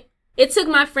took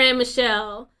my friend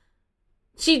Michelle.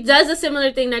 She does a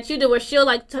similar thing that you do where she'll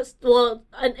like,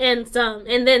 and some,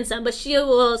 and then some, but she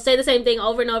will say the same thing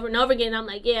over and over and over again. And I'm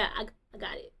like, yeah, I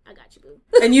got it. I got you, boo.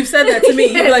 And you've said that to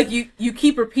me. You're like, you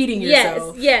keep repeating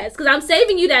yourself. Yes, because I'm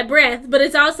saving you that breath, but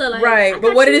it's also like, right.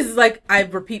 But what it is like, I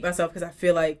repeat myself because I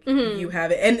feel like you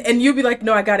have it. And you'll be like,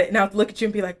 no, I got it. And I'll look at you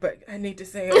and be like, but I need to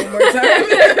say it one more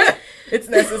time. It's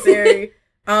necessary.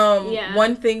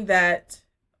 One thing that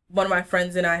one of my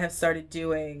friends and I have started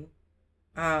doing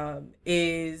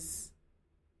is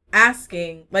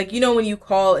asking, like, when you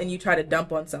call and you try to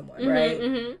dump on someone,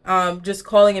 right? Just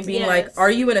calling and being like,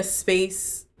 are you in a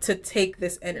space to take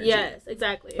this energy? Yes,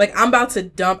 exactly. Like, I'm about to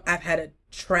dump. I've had a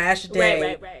trash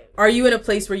day. Right. Are you in a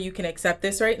place where you can accept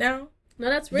this right now? No,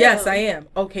 that's real. Yes, I am.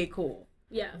 Okay, cool.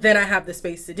 Yeah. Then I have the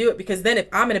space to do it, because then if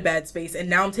I'm in a bad space and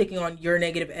now I'm taking on your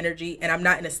negative energy and I'm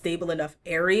not in a stable enough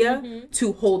area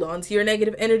to hold on to your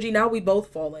negative energy, now we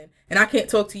both fall in. And I can't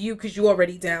talk to you because you're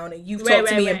already down and you've talked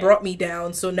to me and brought me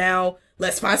down. So now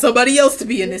let's find somebody else to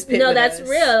be in this pit. No, that's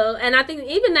real. And I think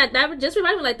even that would just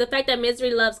remind me, like, the fact that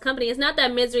misery loves company. It's not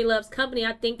that misery loves company.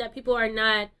 I think that people are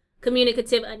not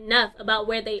communicative enough about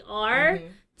where they are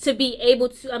to be able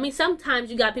to, sometimes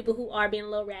you got people who are being a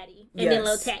little ratty and being a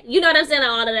little tatty. You know what I'm saying?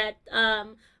 All of that.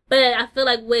 But I feel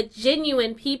like with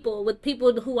genuine people, with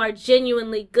people who are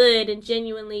genuinely good and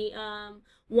genuinely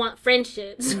want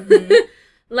friendships,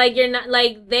 like you're not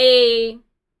like they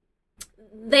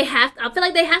have. I feel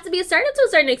like they have to be assertive to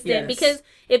a certain extent because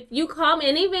if you call me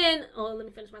and even let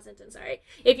me finish my sentence. Sorry,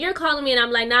 if you're calling me and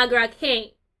I'm like, nah, girl, I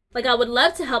can't. Like I would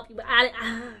love to help you, but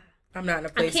I'm not in a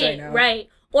place right now. Right.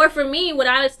 Or for me, what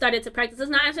I started to practice is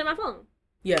not answering my phone.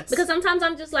 Yes. Because sometimes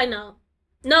I'm just like, nope.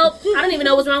 I don't even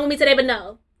know what's wrong with me today, but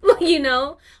no. You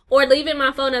know? Or leaving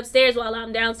my phone upstairs while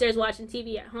I'm downstairs watching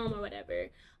TV at home or whatever.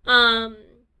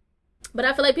 But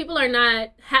I feel like people are not,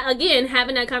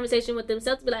 having that conversation with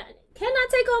themselves to be like, can I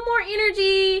take on more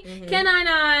energy? Can I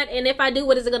not? And if I do,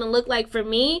 what is it going to look like for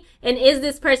me? And is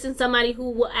this person somebody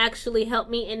who will actually help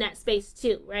me in that space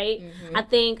too, right? I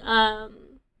think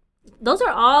those are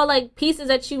all like pieces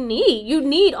that you need. You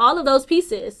need all of those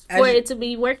pieces for it to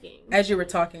be working. As you were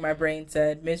talking, my brain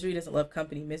said, misery doesn't love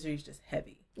company. Misery is just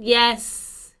heavy.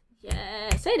 Yes.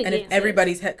 Say it again. And if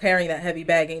everybody's carrying that heavy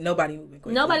bag, ain't nobody moving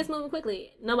quickly. Nobody's moving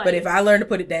quickly. Nobody. But if I learn to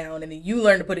put it down and then you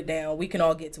learn to put it down, we can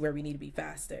all get to where we need to be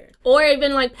faster. Or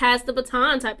even like pass the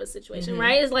baton type of situation,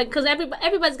 right? It's like, because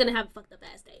everybody's going to have a fucked up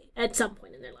ass day at some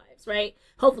point in their lives, right?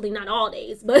 Hopefully not all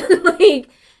days, but like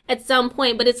at some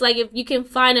point. But it's like if you can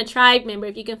find a tribe member,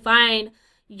 if you can find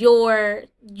your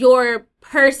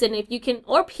person, if you can,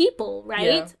 or people, right?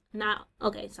 Yeah.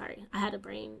 Sorry. I had a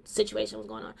brain situation was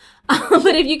going on.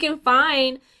 But if you can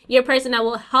find your person that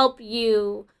will help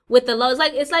you with the lows,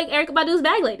 it's like Erykah Badu's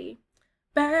Bag Lady.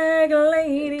 Bag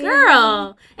Lady.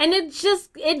 Girl. And it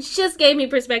just gave me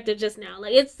perspective just now.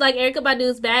 Like, it's like Erykah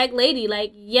Badu's Bag Lady.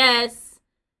 Like, yes,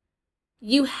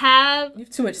 you have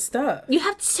too much stuff. You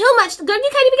have too much. Girl, you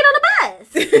can't even get on the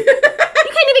bus. You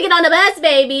can't even get on the bus,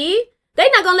 baby. They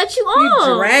not gonna let you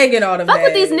on. You dragging all the Fuck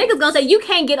what these niggas gonna say. You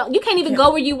can't get on. You can't even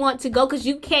go where you want to go because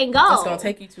you can't go. It's gonna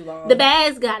take you too long. The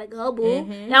bags gotta go, boo.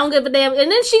 I don't give a damn.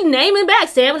 And then she naming back,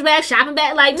 sandwich bag, shopping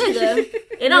bag, like nigga.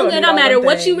 It don't matter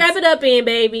what you wrap it up in,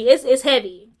 baby. It's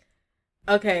heavy.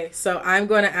 Okay, so I'm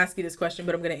going to ask you this question,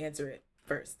 but I'm going to answer it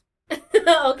first.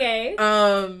 Okay.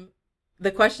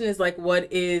 The question is like,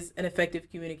 what is an effective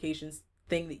communications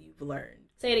thing that you've learned?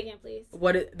 Say it again, please.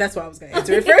 That's why I was going to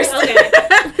answer it first.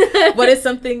 Okay. What is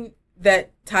something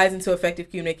that ties into effective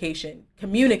communication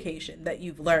that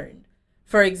you've learned?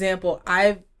 For example,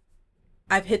 I've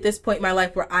hit this point in my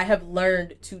life where I have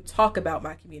learned to talk about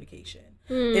my communication.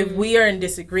 If we are in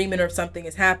disagreement or something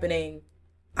is happening,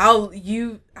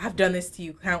 I've done this to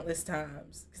you countless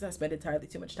times because I spend entirely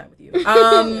too much time with you.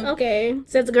 Okay,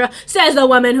 says the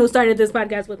woman who started this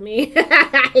podcast with me.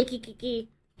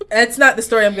 That's not the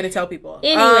story I'm going to tell people.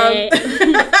 Anyway,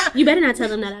 you better not tell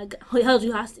them that I held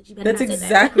you hostage. You better That's not say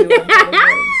exactly what I'm telling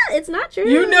them. It's not true.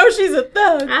 You know she's a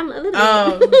thug. I'm a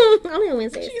little bit. Only on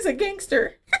Wednesdays. She's a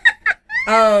gangster.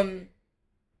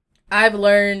 I've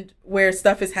learned where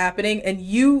stuff is happening, and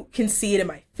you can see it in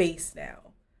my face now.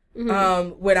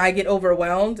 When I get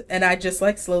overwhelmed, and I just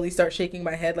like slowly start shaking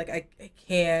my head, like I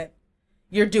can't.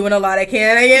 You're doing a lot. I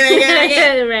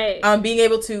can't. Right. Being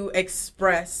able to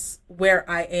express where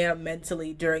I am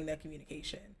mentally during that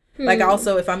communication. Like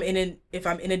also if I'm in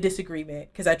a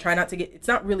disagreement, because I try not to get. It's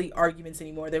not really arguments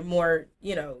anymore. They're more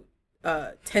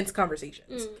tense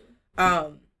conversations.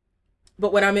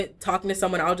 But when I'm talking to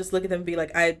someone, I'll just look at them and be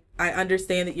like, I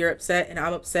understand that you're upset and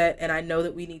I'm upset and I know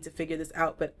that we need to figure this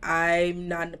out, but I'm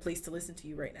not in a place to listen to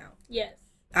you right now. Yes.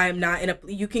 I am not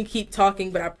you can keep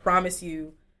talking, but I promise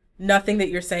you nothing that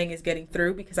you're saying is getting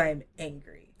through because I am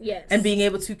angry. Yes. And being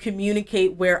able to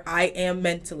communicate where I am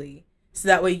mentally so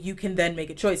that way you can then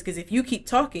make a choice. Because if you keep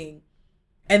talking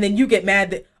and then you get mad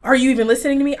that, are you even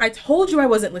listening to me? I told you I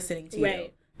wasn't listening to you.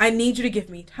 Right. I need you to give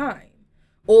me time.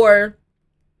 Or,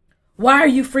 why are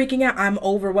you freaking out? I'm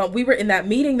overwhelmed. We were in that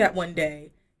meeting that one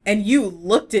day and you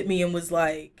looked at me and was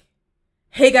like,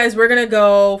 hey guys, we're going to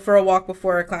go for a walk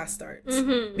before our class starts.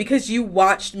 Because you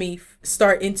watched me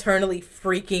start internally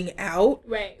freaking out.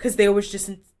 Right. Because there was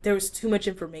too much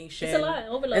information. It's a lot,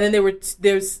 overload. And then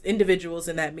there's individuals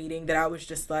in that meeting that I was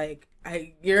just like,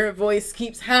 your voice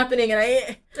keeps happening and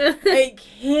I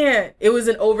can't. It was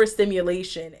an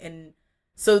overstimulation. And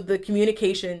so the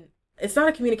communication, it's not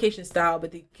a communication style,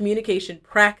 but the communication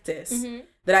practice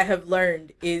that I have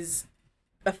learned is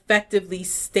effectively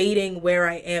stating where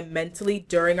I am mentally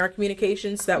during our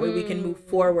communication so that way we can move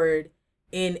forward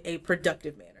in a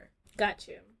productive manner. Got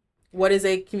you. What is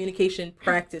a communication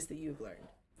practice that you've learned?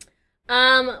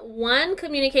 One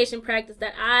communication practice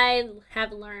that I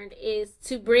have learned is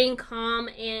to bring calm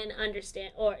and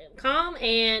understanding,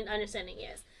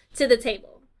 yes, to the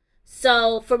table.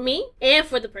 So for me and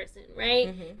for the person,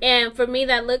 right? And for me,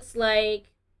 that looks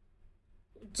like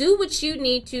do what you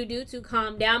need to do to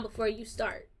calm down before you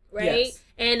start, right? Yes.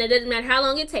 And it doesn't matter how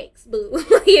long it takes, boo.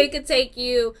 It could take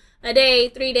you a day,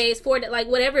 3 days, 4 days, like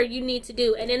whatever you need to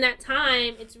do. And in that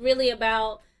time, it's really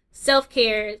about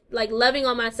self-care, like loving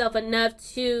on myself enough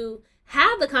to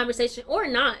have the conversation or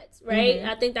not, right? Mm-hmm.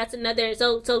 I think that's another,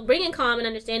 so bringing calm and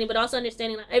understanding, but also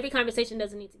understanding like every conversation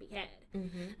doesn't need to be had.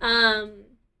 Mm-hmm.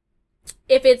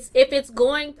 If it's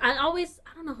going, I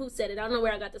don't know who said it, I don't know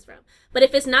where I got this from, but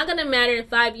if it's not going to matter in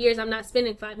 5 years, I'm not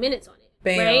spending 5 minutes on it.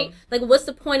 Bam. Right? Like, what's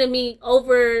the point of me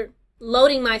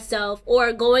overloading myself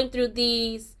or going through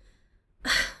these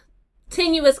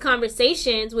tenuous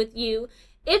conversations with you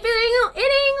if it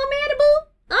ain't gonna matter, boo?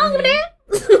 I don't give a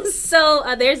damn. So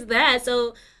there's that.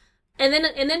 So, and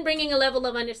then bringing a level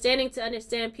of understanding to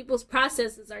understand people's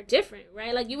processes are different,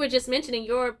 right? Like you were just mentioning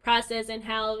your process and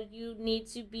how you need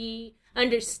to be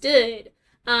understood.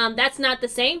 That's not the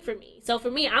same for me. So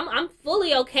for me, I'm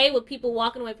fully okay with people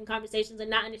walking away from conversations and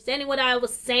not understanding what I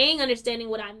was saying, understanding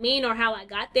what I mean or how I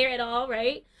got there at all,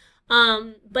 right?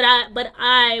 But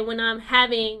I when I'm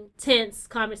having tense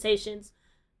conversations,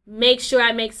 make sure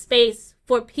I make space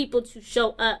for people to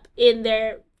show up in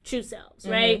their true selves,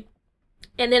 right? Mm-hmm.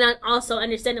 And then I'm also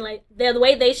understanding like the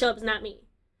way they show up is not me.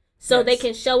 So yes. They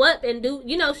can show up and do,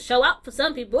 show out for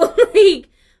some people,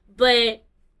 but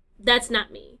that's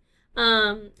not me.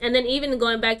 And then even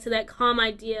going back to that calm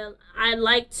idea, I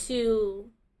like to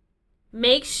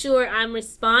make sure I'm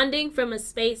responding from a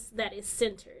space that is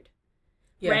centered,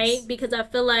 yes. Right? Because I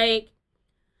feel like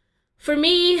for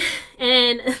me,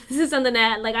 and this is something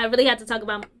that like I really have to talk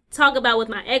about with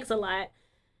my ex a lot,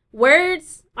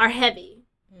 words are heavy.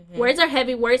 Mm-hmm. Words are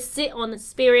heavy. Words sit on the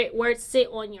spirit. Words sit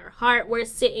on your heart.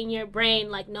 Words sit in your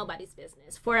brain like nobody's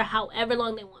business for however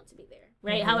long they want to be there,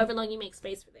 right? Mm-hmm. However long you make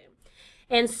space for them.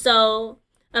 And so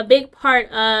a big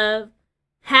part of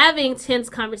having tense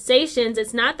conversations,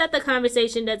 it's not that the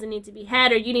conversation doesn't need to be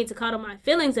had or you need to coddle my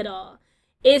feelings at all.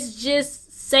 It's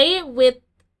just say it with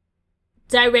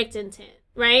direct intent,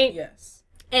 right? Yes.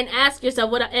 And ask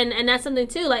yourself and that's something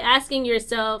too, like asking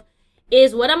yourself,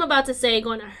 is what I'm about to say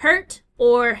going to hurt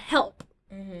or help?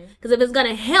 Because if it's going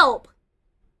to help,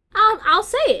 I'll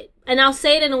say it. And I'll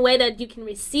say it in a way that you can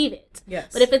receive it. Yes.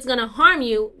 But if it's going to harm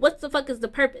you, what the fuck is the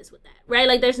purpose with that, right?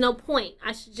 Like, there's no point.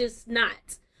 I should just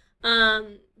not.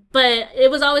 But it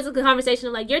was always a conversation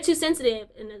of, like, you're too sensitive.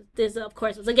 And this, of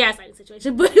course, was a gaslighting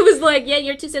situation. But it was like, yeah,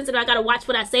 you're too sensitive. I got to watch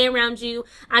what I say around you.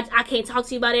 I can't talk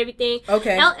to you about everything.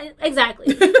 Okay.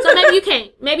 Exactly. So maybe you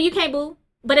can't. Maybe you can't, boo.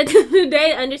 But at the end of the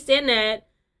day, understand that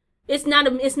it's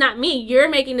not me. You're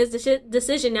making this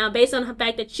decision now based on the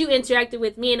fact that you interacted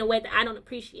with me in a way that I don't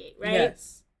appreciate, right?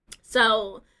 Yes.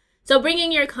 So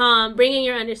bringing your calm, bringing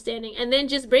your understanding, and then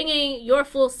just bringing your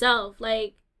full self.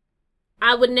 Like,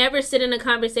 I would never sit in a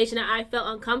conversation that I felt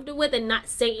uncomfortable with and not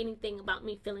say anything about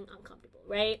me feeling uncomfortable,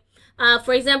 right?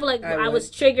 For example, like I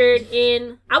was triggered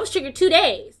 2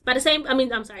 days by the same,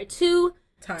 2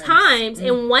 times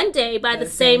in one day by the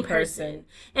same person.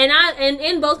 And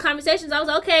in both conversations, I was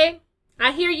okay,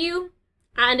 I hear you,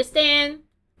 I understand,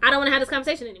 I don't want to have this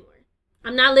conversation anymore.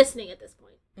 I'm not listening at this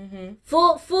point. Mm-hmm.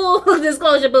 Full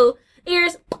disclosure, boo.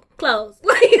 Ears closed.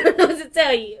 Like, I don't know what to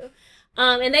tell you.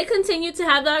 And they continue to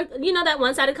have that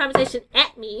one-sided conversation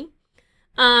at me.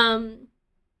 But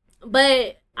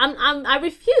I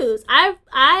refuse.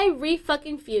 I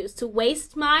re-fucking refuse to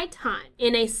waste my time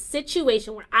in a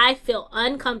situation where I feel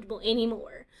uncomfortable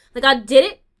anymore. Like, I did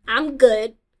it. I'm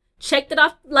good. Checked it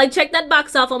off. Like, check that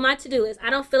box off on my to-do list. I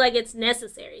don't feel like it's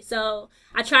necessary. So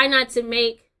I try not to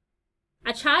make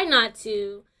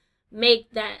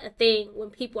that a thing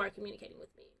when people are communicating with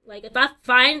me. Like, if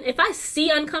I see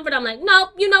uncomfort, I'm like,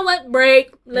 nope, you know what?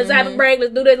 Break. Let's have a break.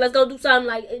 Let's do this. Let's go do something.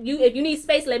 Like, if you need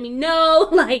space, let me know.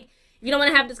 Like, if you don't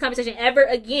want to have this conversation ever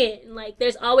again, like,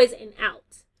 there's always an out.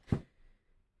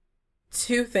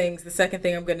 2 things. The second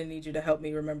thing I'm going to need you to help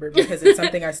me remember because it's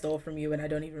something I stole from you and I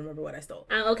don't even remember what I stole.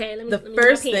 Okay. The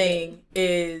first thing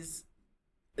is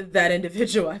that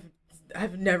individual.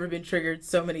 I've never been triggered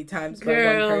so many times by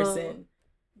one person.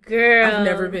 Girl. I've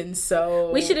never been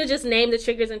so... We should have just named the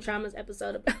Triggers and Traumas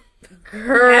episode about...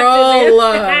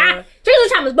 Girl. Triggers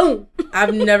and Traumas, boom.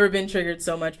 I've never been triggered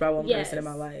so much by one person in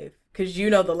my life. Because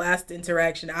the last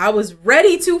interaction, I was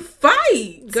ready to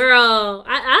fight. Girl,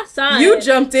 I saw it. You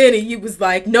jumped in and you was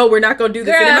like, no, we're not going to do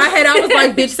this. Girl. And in my head, I was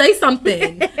like, bitch, say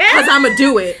something. Because I'm going to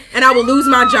do it. And I will lose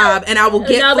my job and I will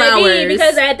get flowers. Baby,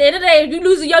 because at the end of the day, if you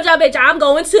lose your job, bitch, I'm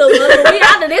going to. We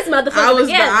out of this motherfucker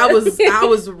together. I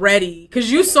was ready. Because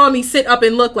you saw me sit up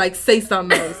and look like, say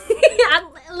something else.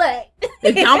 Look.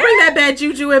 Don't bring that bad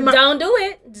juju in my... Don't do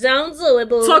it. Don't do it,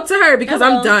 boo. Talk to her because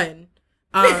I'm done.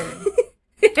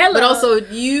 Hello. But also,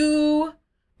 you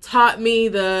taught me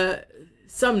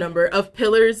some number of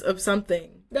pillars of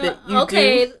something.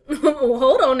 Okay,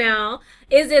 hold on now.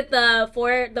 Is it the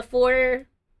four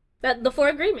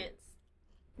agreements?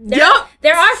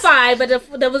 There are 5, but the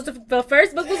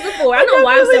first book was the 4. I don't know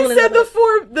why I'm saying said the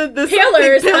 4, the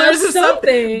pillars of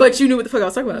something. But you knew what the fuck I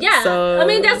was talking about. Yeah, so. I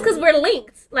mean that's because we're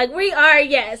linked. Like we are.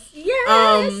 Yes.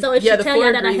 So if she tell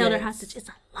you that I held her hostage, it's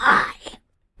a lie.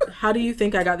 How do you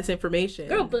think I got this information?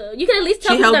 Girl, boo. You can at least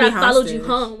tell me that I followed you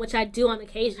home, which I do on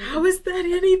occasion. How is that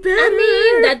any better? I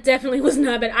mean, that definitely was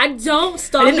not better. I don't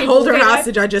stalk I didn't hold her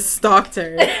hostage. I just stalked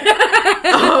her.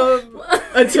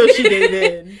 Until she gave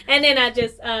in. And then I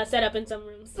just set up in some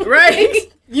rooms.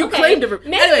 Right? You claimed it.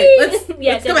 Anyway,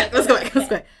 let's go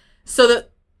back. So the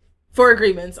 4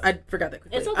 agreements, I forgot that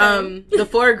quickly. It's okay. The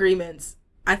 4 agreements,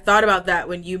 I thought about that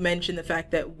when you mentioned the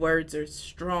fact that words are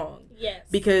strong. Yes.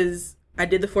 Because I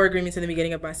did the 4 agreements in the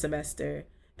beginning of my semester,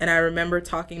 and I remember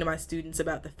talking to my students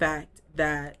about the fact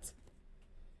that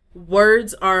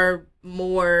words are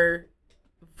more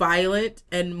violent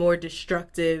and more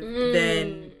destructive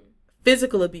than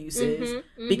physical abuses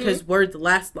because words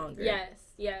last longer.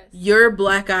 Yes. Your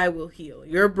black eye will heal.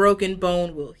 Your broken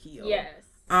bone will heal. Yes.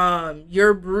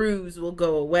 Your bruise will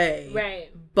go away.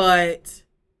 Right. But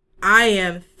I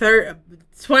am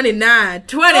 29,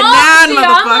 motherfuckers. I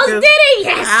almost did it.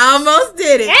 Yes. I almost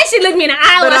did it. And she looked me in the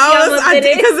eye when she almost did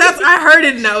it. Because I heard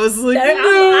it and I was like, I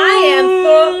am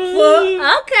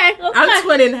okay. I'm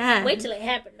 29. Wait till it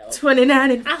happened, though.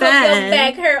 29 and 5. I hope your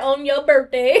back hurt on your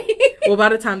birthday. Well, by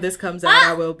the time this comes out,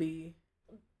 I will be.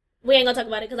 We ain't gonna talk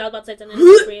about it because I was about to say something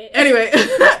inappropriate. Anyway.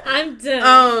 I'm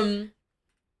done.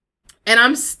 And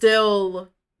I'm still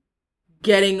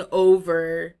getting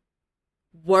over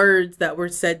words that were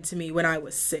said to me when I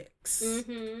was 6.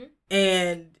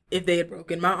 And if they had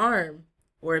broken my arm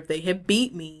or if they had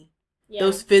beat me,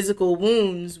 those physical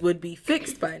wounds would be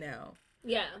fixed by now.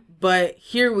 Yeah. But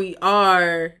here we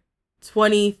are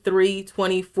 23,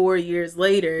 24 years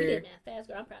later. You did math fast,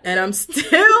 girl. I'm proud of and you. I'm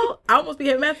still, I almost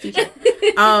became a math teacher.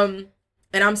 And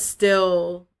I'm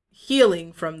still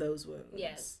healing from those wounds.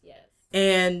 Yes.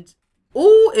 And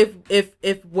ooh,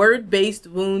 if word-based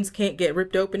wounds can't get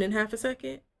ripped open in half a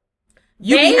second,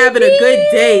 you be having a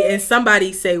good day and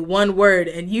somebody say one word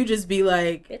and you just be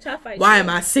like, why am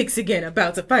I 6 again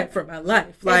about to fight for my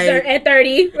life? Like at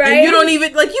 30, right? And you don't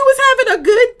even, like, you was having a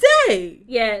good day.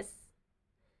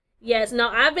 Yes. No,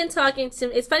 I've been talking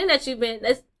to, it's funny that you've been,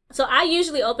 so I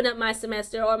usually open up my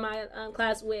semester or my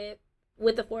class with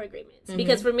the 4 agreements.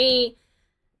 Because for me,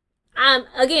 I'm,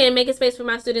 again, making space for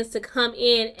my students to come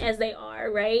in as they are,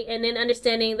 right? And then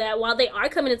understanding that while they are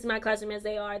coming into my classroom as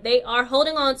they are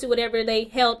holding on to whatever they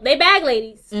held. They bag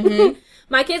ladies.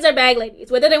 My kids are bag ladies,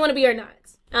 whether they want to be or not.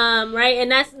 Right? And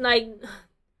that's like,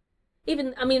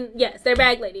 even, I mean, yes, they're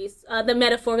bag ladies. The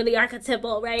metaphorically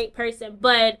archetypal, right, person.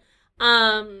 But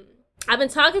I've been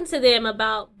talking to them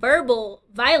about verbal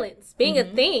violence being a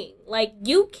thing. Like,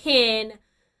 you can,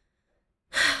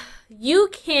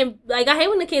 like, I hate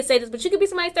when the kids say this, but you can be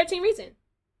somebody's 13th reason.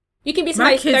 You can be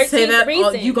somebody's 13th reason. My kids say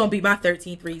that, you gonna be my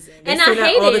 13th reason. They and say I that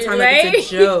hate all the it, time, right? like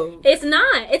it's a joke. It's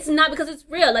not because it's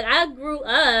real. Like, I grew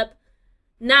up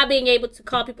not being able to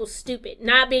call people stupid,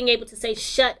 not being able to say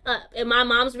shut up. And my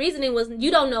mom's reasoning was,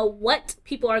 you don't know what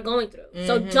people are going through.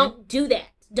 So don't do that.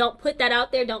 Don't put that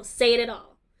out there. Don't say it at all.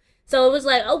 So it was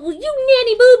like, oh, well, you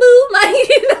nanny boo-boo. Like,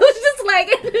 it's just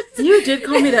like... You did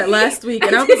call me that last week,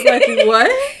 and I was like,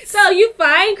 what? So you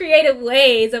find creative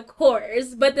ways, of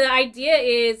course. But the idea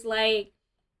is, like,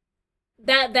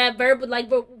 that verb, like,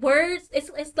 words,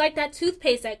 it's like that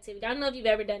toothpaste activity. I don't know if you've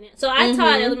ever done it. So I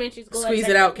taught elementary school. Squeeze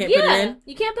it out, can't put it in?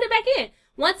 You can't put it back in.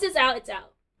 Once it's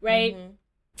out, right?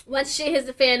 Once shit hits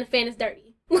the fan is dirty.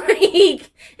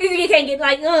 Like, you can't get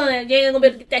like, you ain't gonna be able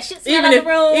to get that shit smell out of the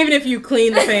room. Even if you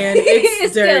clean the fan,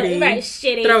 it's dirty. Still, right,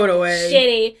 shitty. Throw it away.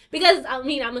 Shitty. Because, I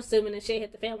mean, I'm assuming the shit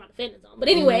hit the fan while the fan is on. But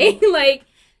anyway, like,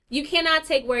 you cannot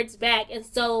take words back. And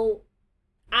so,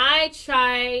 I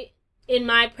try, in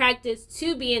my practice,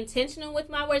 to be intentional with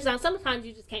my words. Now, sometimes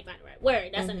you just can't find the right word.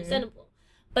 That's understandable.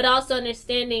 But also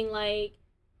understanding, like,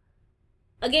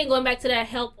 again, going back to that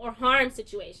help or harm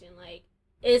situation, like,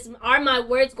 are my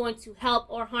words going to help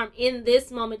or harm in this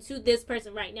moment to this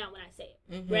person right now when I say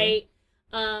it, right?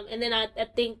 And then I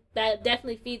think that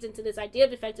definitely feeds into this idea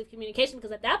of effective communication,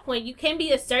 because at that point you can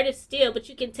be assertive still, but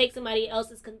you can take somebody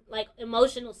else's like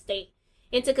emotional state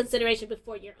into consideration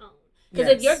before your own. Because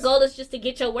if your goal is just to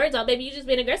get your words out, baby, you're just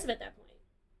being aggressive at that point.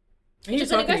 And you're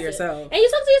talking to yourself. And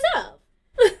you talk to yourself.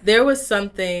 There was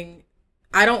something,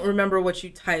 I don't remember what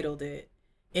you titled it,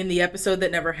 in the episode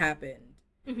that never happened.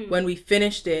 Mm-hmm. When we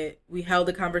finished it, we held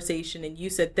a conversation and you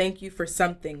said, thank you for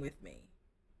something with me.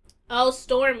 Oh,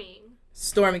 storming.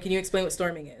 Storming. Can you explain what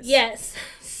storming is? Yes.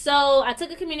 So I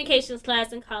took a communications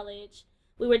class in college.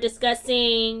 We were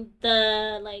discussing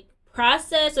the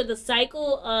process or the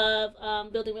cycle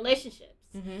of building relationships.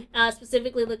 Mm-hmm.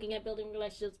 Specifically looking at building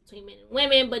relationships between men and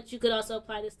women, but you could also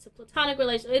apply this to platonic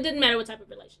relationships. It didn't matter what type of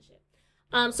relationship.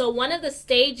 So one of the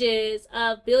stages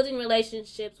of building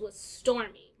relationships was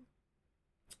storming.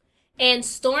 And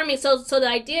storming, so the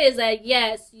idea is that,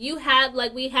 yes, you have,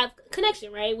 we have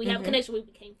connection, right? We have connection. We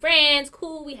became friends,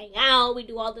 cool, we hang out, we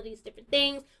do all of these different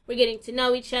things. We're getting to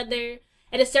know each other.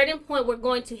 At a certain point, we're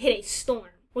going to hit a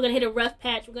storm. We're going to hit a rough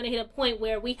patch. We're going to hit a point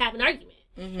where we have an argument.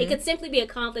 Mm-hmm. It could simply be a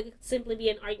conflict. It could simply be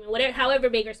an argument, whatever, however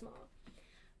big or small.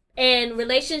 And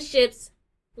relationships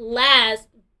last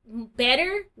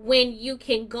better when you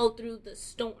can go through the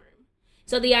storm.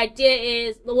 So the idea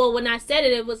is, well, when I said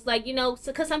it, it was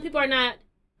because some people are not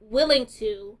willing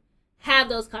to have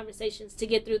those conversations to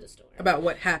get through the storm. About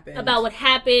what happened. About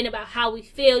how we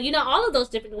feel, all of those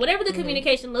different, whatever the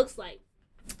communication looks like.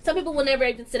 Some people will never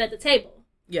even sit at the table.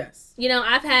 Yes.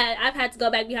 I've had to go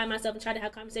back behind myself and try to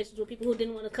have conversations with people who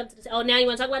didn't want to come to the table. Oh, now you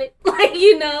want to talk about it?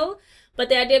 But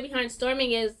the idea behind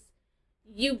storming is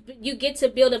you get to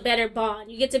build a better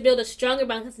bond. You get to build a stronger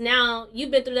bond because now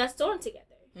you've been through that storm together.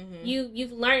 Mm-hmm.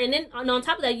 You've learned, and then on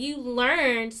top of that, you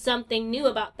learned something new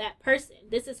about that person.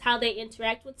 This is how they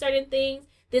interact with certain things.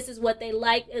 This is what they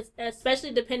like,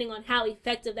 especially depending on how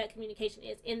effective that communication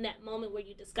is in that moment where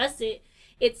you discuss it.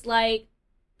 It's like,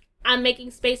 I'm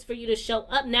making space for you to show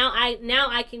up. Now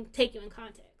I can take you in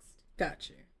context.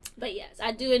 Gotcha. But yes,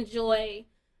 I do enjoy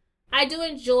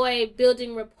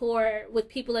building rapport with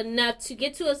people enough to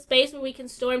get to a space where we can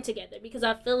storm together, because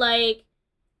I feel like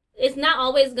it's not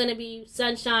always going to be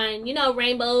sunshine,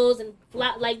 rainbows and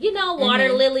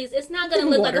water lilies. It's not going to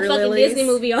look like a fucking Disney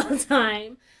movie all the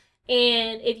time.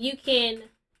 And if you can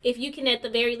at the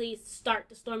very least start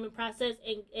the storming process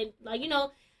and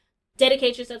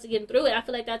dedicate yourself to getting through it, I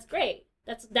feel like that's great.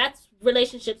 That's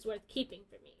relationships worth keeping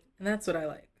for me. And that's what I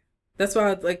like. That's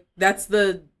why that's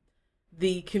the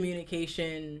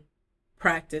communication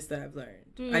practice that I've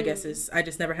learned. I guess I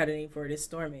just never had a name for it. Is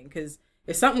storming, because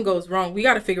if something goes wrong, we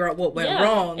got to figure out what went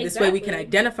wrong. Exactly. This way we can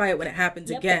identify it when it happens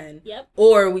again. Yep.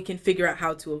 Or we can figure out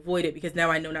how to avoid it, because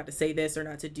now I know not to say this or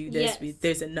not to do this. Yes.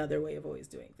 There's another way of always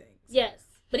doing things. Yes.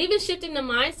 But even shifting the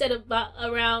mindset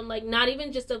around not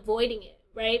even just avoiding it,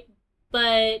 right?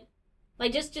 But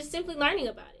just simply learning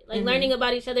about it. Learning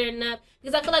about each other enough.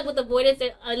 Because I feel like with avoidance,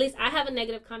 at least I have a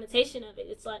negative connotation of it.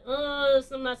 It's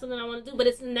it's not something I want to do, but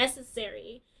it's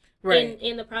necessary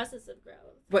in the process of growth.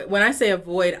 But when I say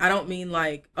avoid, I don't mean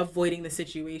avoiding the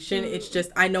situation. It's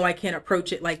just, I know I can't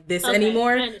approach it like this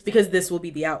anymore, because this will be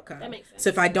the outcome. That makes sense. So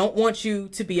if I don't want you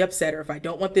to be upset, or if I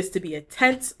don't want this to be a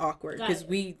tense awkward, because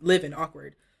we live in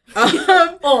awkward.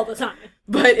 All the time.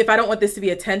 But if I don't want this to be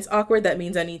a tense awkward, that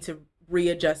means I need to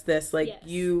readjust this.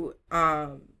 You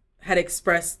had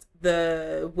expressed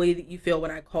the way that you feel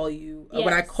when I called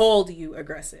you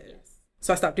aggressive. Yes.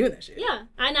 So I stopped doing that shit. Yeah,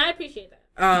 and I appreciate that.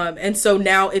 And so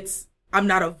now I'm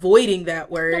not avoiding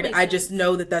that word. I just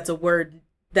know that that's a word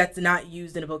that's not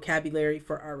used in a vocabulary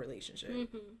for our relationship.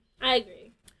 Mm-hmm. I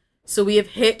agree. So we have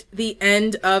hit the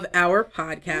end of our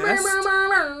podcast.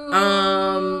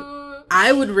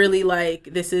 I would really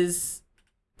this is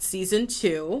season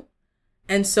 2.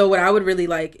 And so what I would really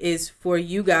like is for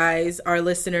you guys, our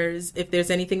listeners, if there's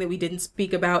anything that we didn't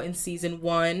speak about in season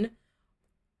 1,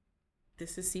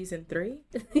 this is season 3?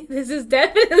 This is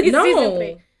definitely season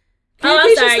 3.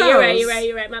 I'm sorry.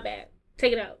 You're right. My bad.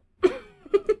 Take it out.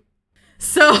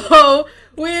 So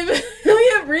we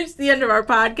have reached the end of our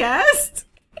podcast.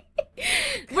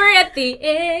 We're at the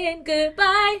end.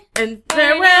 Goodbye. And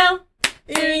farewell.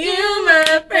 You,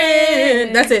 my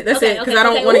friend. That's it. Because I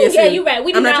don't want to get sued. Yeah, you're right.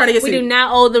 I'm not trying to get sued. We do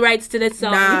not owe the rights to this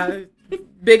song. Nah.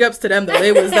 Big ups to them, though.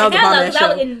 That was a bomb ass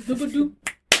show.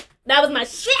 That was my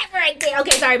shit right there.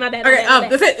 Okay, sorry, my bad. Okay,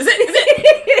 that's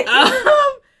it.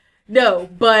 No,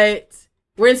 but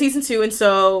we're in season 2, and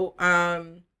so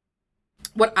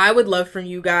what I would love from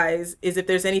you guys is if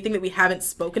there's anything that we haven't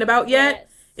spoken about yet,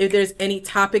 if there's any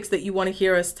topics that you want to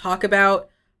hear us talk about,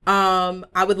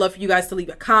 I would love for you guys to leave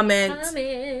a comment.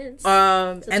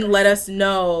 And let us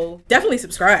know. Definitely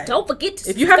subscribe. Don't forget to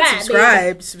subscribe. If you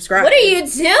haven't subscribe. What are you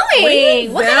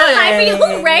doing? What kind of life are you?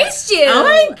 Who raised you? Oh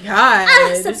my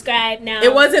god. Subscribe now.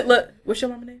 It wasn't what's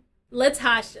your mama name?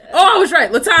 Latasha. Oh, I was right.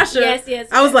 Latasha. Yes.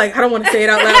 I was like, I don't want to say it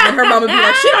out loud, but her mama be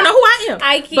like, she don't know who I am.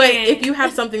 I can't. But if you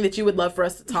have something that you would love for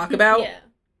us to talk about,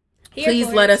 please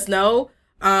let us know.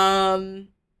 And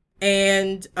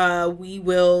we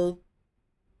will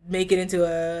make it into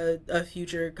a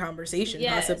future conversation,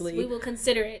 possibly. We will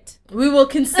consider it. We will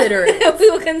consider it. We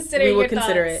will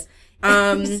consider it.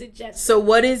 So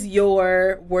what is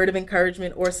your word of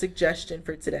encouragement or suggestion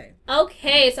for today?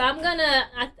 Okay, so I want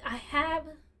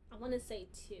to say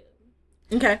 2.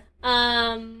 Okay.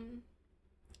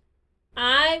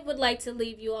 I would like to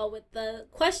leave you all with the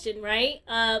question, right?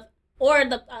 Or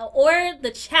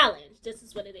the challenge. This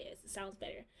is what it is. It sounds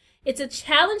better. It's a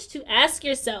challenge to ask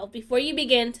yourself before you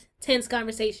begin tense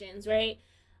conversations, right?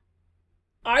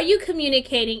 Are you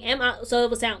communicating? So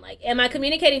it will sound like, am I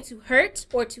communicating to hurt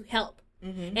or to help?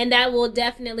 Mm-hmm. And that will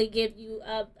definitely give you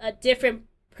a different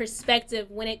perspective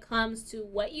when it comes to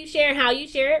what you share and how you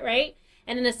share it, right?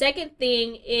 And then the second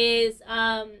thing is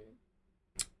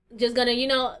just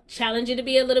gonna, challenge you to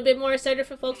be a little bit more assertive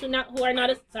for folks who are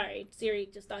not. Sorry, Siri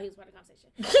just thought he was part of the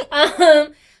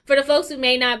conversation. For the folks who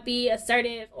may not be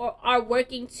assertive or are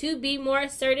working to be more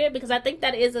assertive, because I think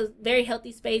that is a very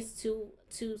healthy space to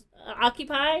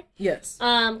occupy. Yes.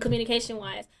 Communication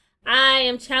wise, I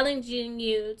am challenging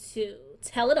you to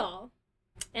tell it all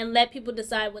and let people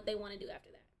decide what they want to do after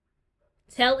that.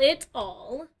 Tell it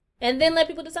all and then let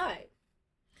people decide.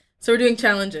 So we're doing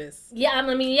challenges. Yeah, I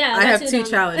mean, yeah. I have 2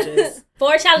 challenges.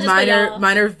 4 challenges for y'all.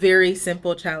 Mine are very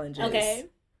simple challenges. Okay.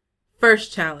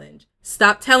 First challenge: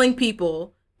 stop telling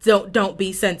people don't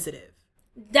be sensitive.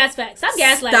 That's facts. Stop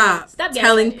gaslighting. Stop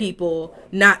telling people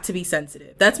not to be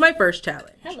sensitive. That's my first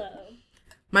challenge. Hello.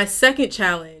 My second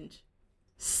challenge: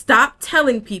 stop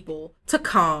telling people to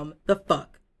calm the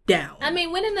fuck down. I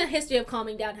mean, when in the history of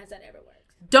calming down has that ever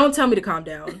worked? Don't tell me to calm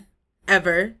down.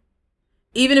 Ever.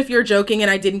 Even if you're joking and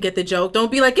I didn't get the joke,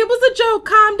 don't be like, it was a joke,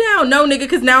 calm down. No, nigga,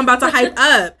 because now I'm about to hype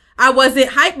up. I wasn't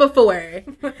hyped before.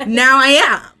 Now I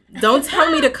am. Don't tell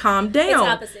me to calm down. It's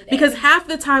opposite, because half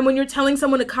the time when you're telling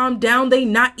someone to calm down, they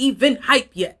not even hype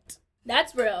yet.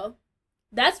 That's real.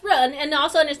 That's real. And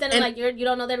also understanding, like, you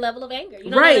don't know their level of anger.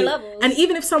 You don't know their levels. And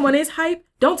even if someone is hype,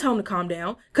 don't tell them to calm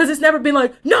down. Because it's never been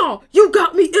like, no, you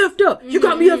got me effed up. You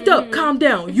got me effed up. Calm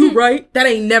down. You right? That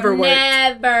ain't never worked.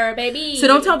 Never, baby. So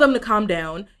don't tell them to calm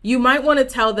down. You might want to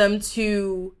tell them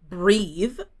to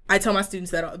breathe. I tell my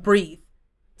students that. Breathe.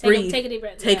 Take a deep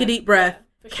breath. Take a deep breath.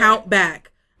 Count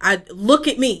back. Look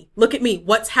at me.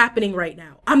 What's happening right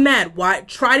now? I'm mad. Why?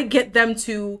 Try to get them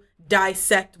to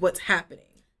dissect what's happening.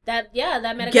 That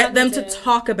metacognitive. Get them to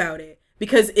talk about it.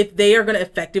 Because if they are going to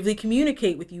effectively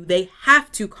communicate with you, they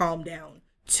have to calm down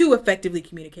to effectively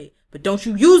communicate. But don't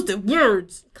you use the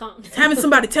words. Calm. Having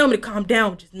somebody tell me to calm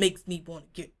down just makes me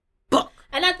want to get fucked.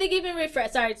 And I think even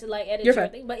sorry to like edit your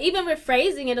thing, but even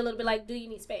rephrasing it a little bit, like, do you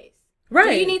need space?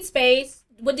 Right. Do you need space?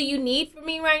 What do you need from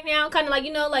me right now? Kind of like,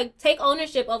 like, take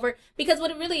ownership over, because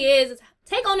what it really is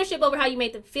take ownership over how you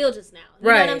made them feel just now. You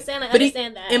know what I'm saying? Like,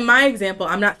 understand that. In my example,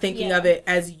 I'm not thinking of it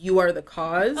as you are the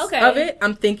cause of it.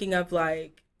 I'm thinking of,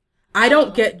 like, I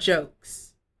don't get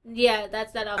jokes. Yeah,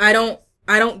 that's that. I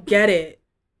don't get it.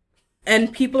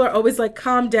 And people are always like,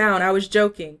 calm down. I was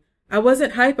joking. I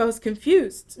wasn't hype. I was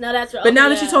confused. No, that's right. But now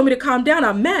that you told me to calm down,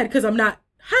 I'm mad because I'm not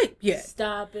hype yet.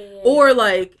 Stop it. Or,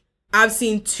 like, I've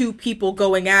seen 2 people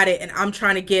going at it and I'm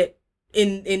trying to get,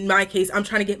 in my case, I'm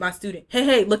trying to get my student.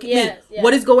 Hey, look at me. Yes.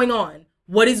 What is going on?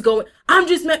 I'm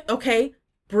just okay,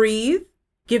 breathe.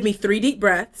 Give me 3 deep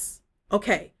breaths.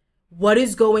 Okay, what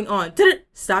is going on?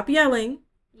 Stop yelling.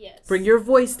 Yes. Bring your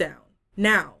voice down.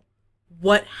 Now,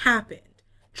 what happened?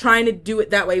 Trying to do it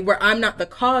that way where I'm not the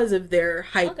cause of their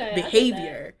hype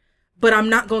behavior, but I'm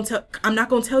not going to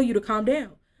tell you to calm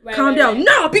down. Calm down. Right.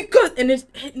 No, because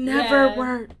it never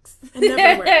works. It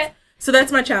never works. So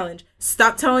that's my challenge.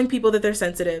 Stop telling people that they're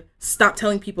sensitive. Stop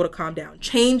telling people to calm down.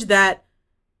 Change that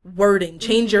wording.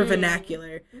 Change your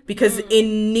vernacular. Because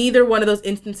in neither one of those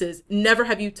instances, never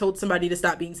have you told somebody to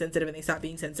stop being sensitive and they stop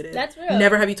being sensitive. That's real.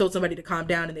 Never have you told somebody to calm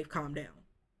down and they've calmed down.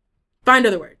 Find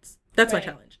other words. That's my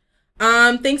challenge.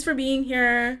 Thanks for being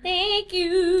here. Thank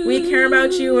you. We care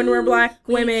about you and we're Black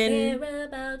women. We care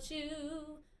about you.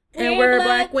 And we're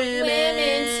Black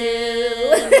women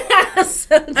too.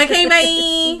 Okay,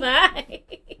 bye. Bye.